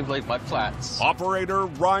Stave Lake Mud Flats. Operator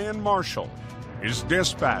Ryan Marshall is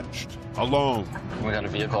dispatched alone. We got a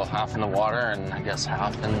vehicle half in the water and I guess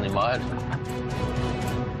half in the mud.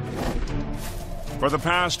 For the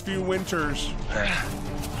past few winters,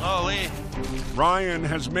 Holy. Ryan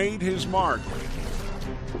has made his mark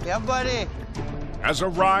Yeah, buddy. as a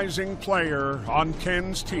rising player on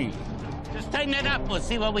Ken's team. Just tighten it up. We'll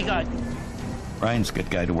see what we got. Ryan's a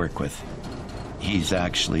good guy to work with. He's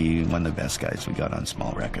actually one of the best guys we got on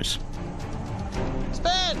small wreckers.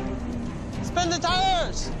 Spin! Spin the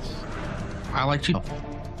tires! I like to.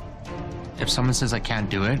 If someone says I can't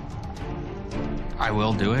do it, I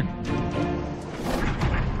will do it.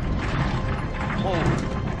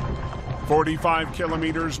 45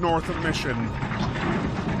 kilometers north of Mission,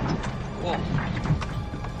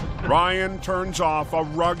 Ryan turns off a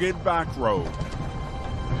rugged back road.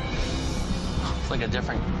 It's like a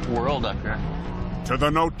different world up here. To the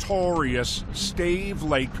notorious Stave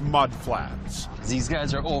Lake Mud Flats. These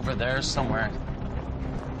guys are over there somewhere.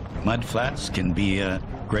 Mud flats can be a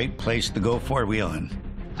great place to go four-wheeling.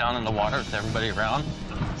 Down in the water with everybody around.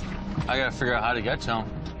 I gotta figure out how to get to them.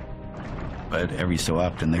 But every so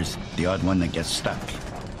often, there's the odd one that gets stuck.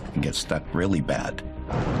 And gets stuck really bad.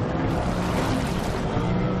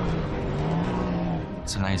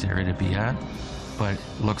 It's a nice area to be at, but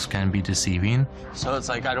looks can be deceiving. So it's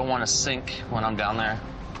like I don't want to sink when I'm down there.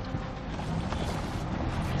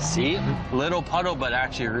 See? Little puddle, but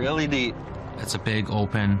actually really deep. It's a big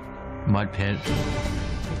open mud pit.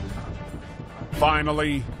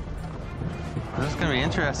 Finally, this is gonna be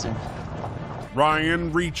interesting.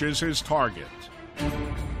 Ryan reaches his target.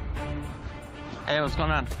 Hey, what's going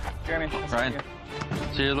on? Jeremy. Ryan.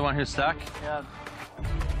 So you're the one who's stuck? Yeah.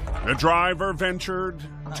 The driver ventured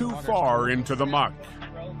too far into the muck.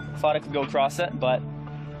 Thought I could go across it, but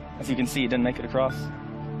as you can see, it didn't make it across.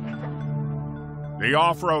 The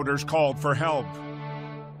off-roaders called for help.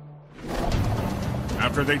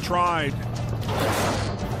 After they tried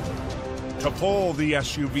to pull the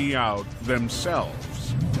SUV out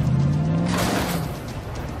themselves.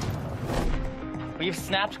 We've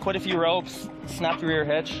snapped quite a few ropes, snapped the rear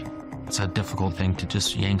hitch. It's a difficult thing to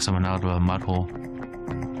just yank someone out of a mud hole.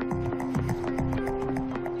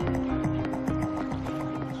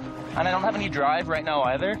 And I don't have any drive right now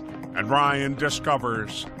either. And Ryan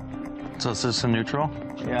discovers. So is this a neutral?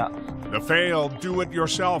 Yeah. The failed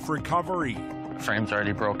do-it-yourself recovery. Frame's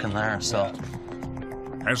already broken there, so.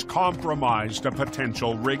 has compromised a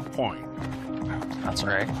potential rig point. That's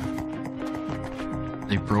right.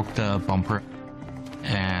 They broke the bumper,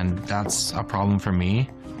 and that's a problem for me.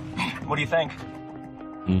 What do you think?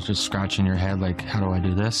 You're just scratching your head like, how do I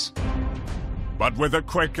do this? But with a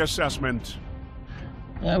quick assessment,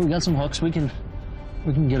 yeah, we got some hooks. We can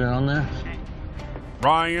get it on there.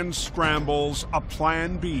 Ryan scrambles a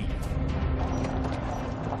plan B.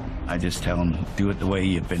 I just tell him, do it the way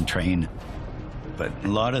you've been trained. But a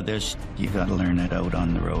lot of this, you got to learn it out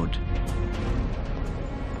on the road.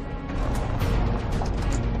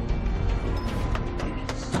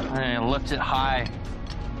 I'm gonna lift it high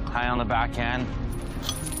on the back end.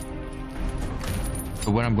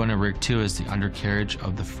 But what I'm going to rig to is the undercarriage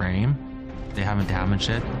of the frame. They haven't damaged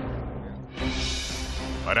it.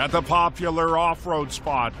 But at the popular off-road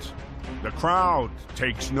spot, the crowd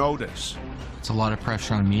takes notice. It's a lot of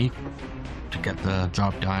pressure on me to get the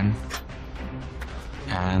job done.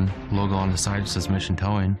 And logo on the side says Mission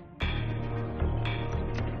Towing.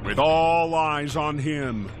 With all eyes on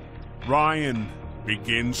him, Ryan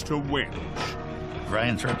begins to whinge.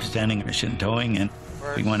 Ryan's representing Mission Towing, and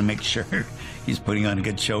we want to make sure he's putting on a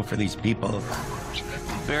good show for these people.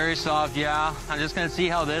 Very soft, yeah. I'm just gonna see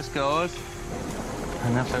how this goes.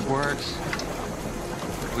 And if it works,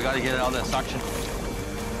 we gotta get it out of that suction.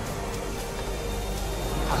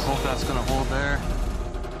 I hope that's gonna hold there.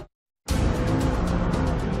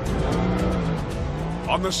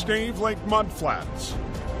 On the Stave Lake mudflats,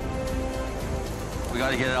 We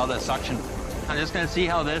gotta get it out of that suction. I'm just gonna see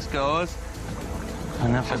how this goes.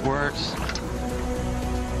 And if it works.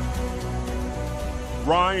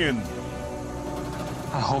 Ryan.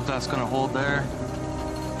 I hope that's gonna hold there.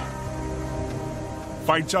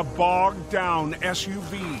 Fights a bogged-down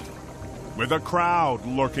SUV with a crowd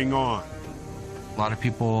looking on. A lot of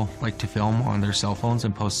people like to film on their cell phones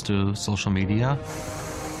and post to social media.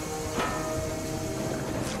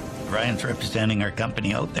 Ryan's representing our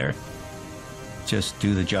company out there. Just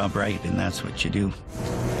do the job right, and that's what you do.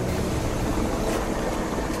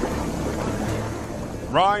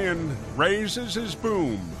 Ryan raises his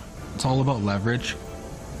boom. It's all about leverage.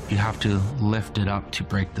 You have to lift it up to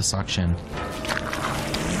break the suction.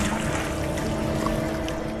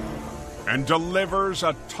 And delivers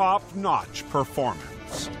a top-notch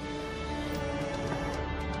performance.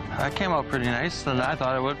 That came out pretty nice than I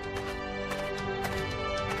thought it would.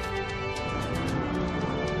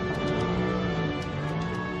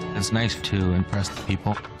 It's nice to impress the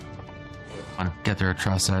people. I want to get their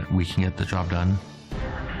trust that we can get the job done.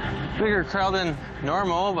 Bigger crowd than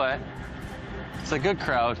normal, but it's a good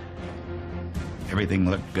crowd. Everything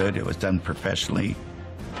looked good. It was done professionally.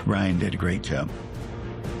 Ryan did a great job.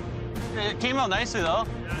 It came out nicely, though.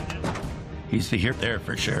 He's the hero there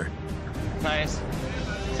for sure. Nice.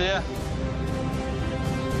 See ya.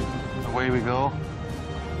 Away we go.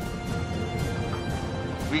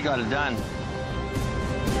 We got it done.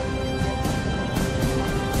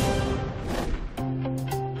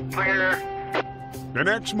 Clear. The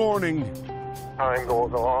next morning, Time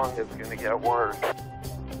goes on, it's gonna get worse.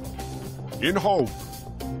 in Hope,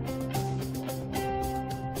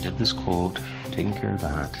 Did this quote, taking care of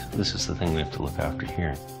that. This is the thing we have to look after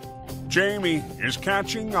here. Jamie is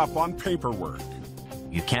catching up on paperwork.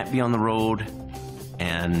 You can't be on the road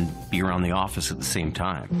and be around the office at the same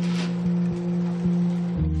time.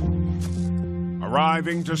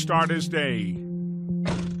 Arriving to start his day.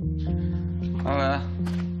 I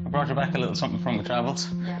brought you back a little something from the travels.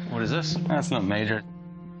 What is this? That's not major.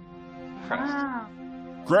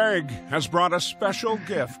 Greg has brought a special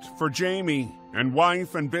gift for Jamie and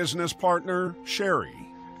wife and business partner, Sherry.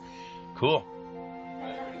 Cool.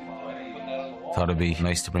 Thought it'd be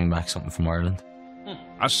nice to bring back something from Ireland.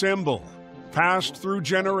 A symbol passed through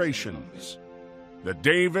generations. The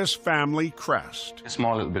Davis family crest. A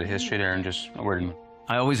small little bit of history there and just a word.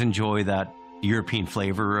 I always enjoy that European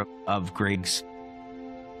flavor of Greg's.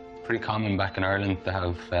 Pretty common back in Ireland to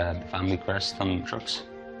have the family crest on trucks.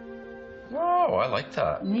 Oh, I like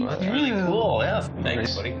that. That's really cool. Yeah.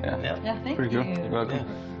 Thanks, buddy. Yeah, thank pretty you. cool. You're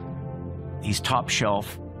welcome. He's top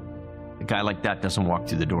shelf. A guy like that doesn't walk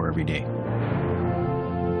through the door every day.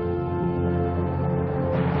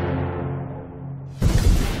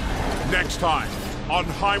 Next time on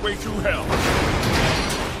Highway Through Hell,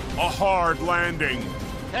 a hard landing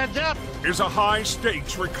Heads up! is a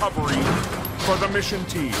high-stakes recovery for the mission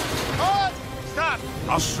team. Hold! Stop!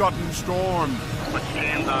 A sudden storm Put your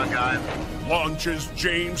hands on, guys. launches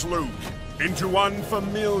James Luke into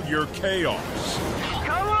unfamiliar chaos.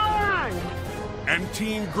 Come on! And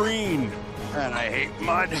Team Green, And I hate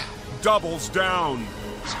mud. doubles down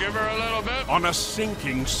Let's give her a little bit. on a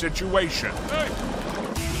sinking situation. Hey!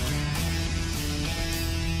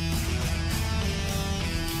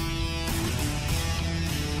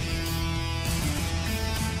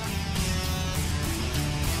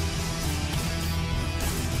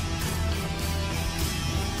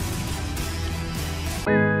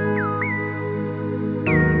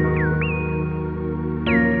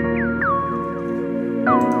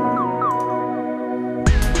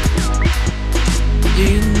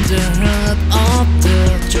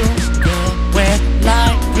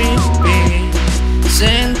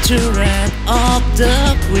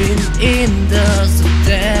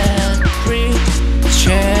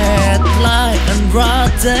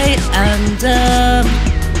 day and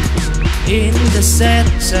in the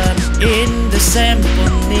section, in the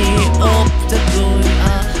symphony of the blue,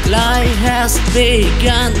 life has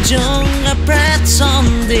begun. Young a breath on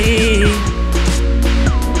thee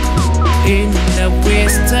in the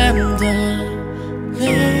wisdom, the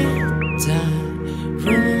later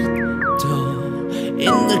root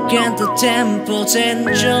in the canto temple,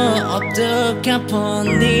 danger of the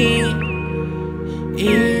company.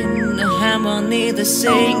 In the harmony, they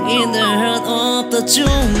sing in the heart of the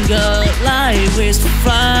jungle. Life is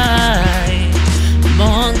fly,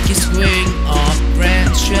 monkeys swing off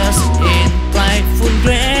branches in playful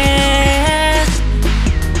grass.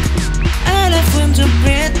 Elephants are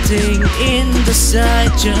breathing in the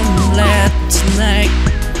side, let snake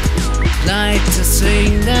like to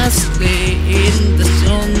sing dusty in the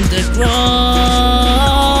underground.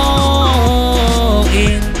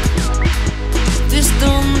 In this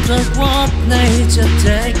don't look what nature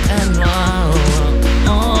take and wow.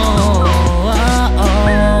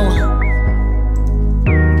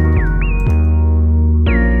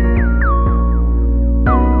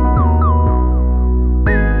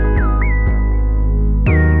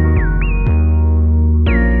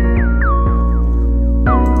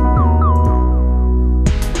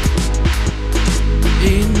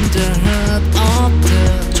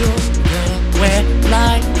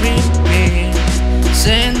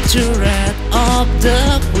 Century of the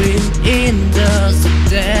queen in the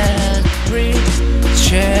dead tree,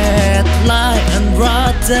 shed light and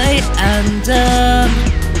broad day and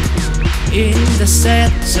in the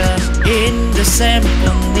center, in the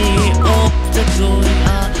symphony of the blue,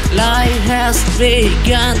 life has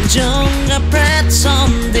begun. Young a breath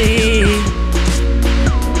on thee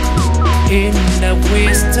in the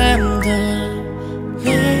wisdom, the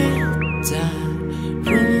later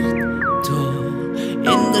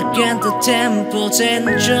in the canto temple,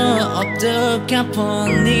 danger of the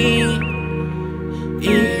company.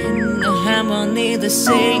 In the harmony, they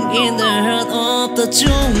sing in the heart of the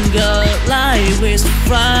jungle. Life is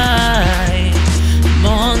fly,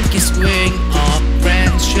 monkeys swing off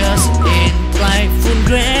branches in playful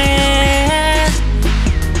grass.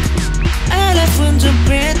 Elephants are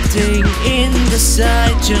breathing in the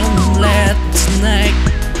side, let snake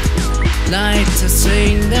like to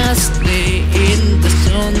sing dusty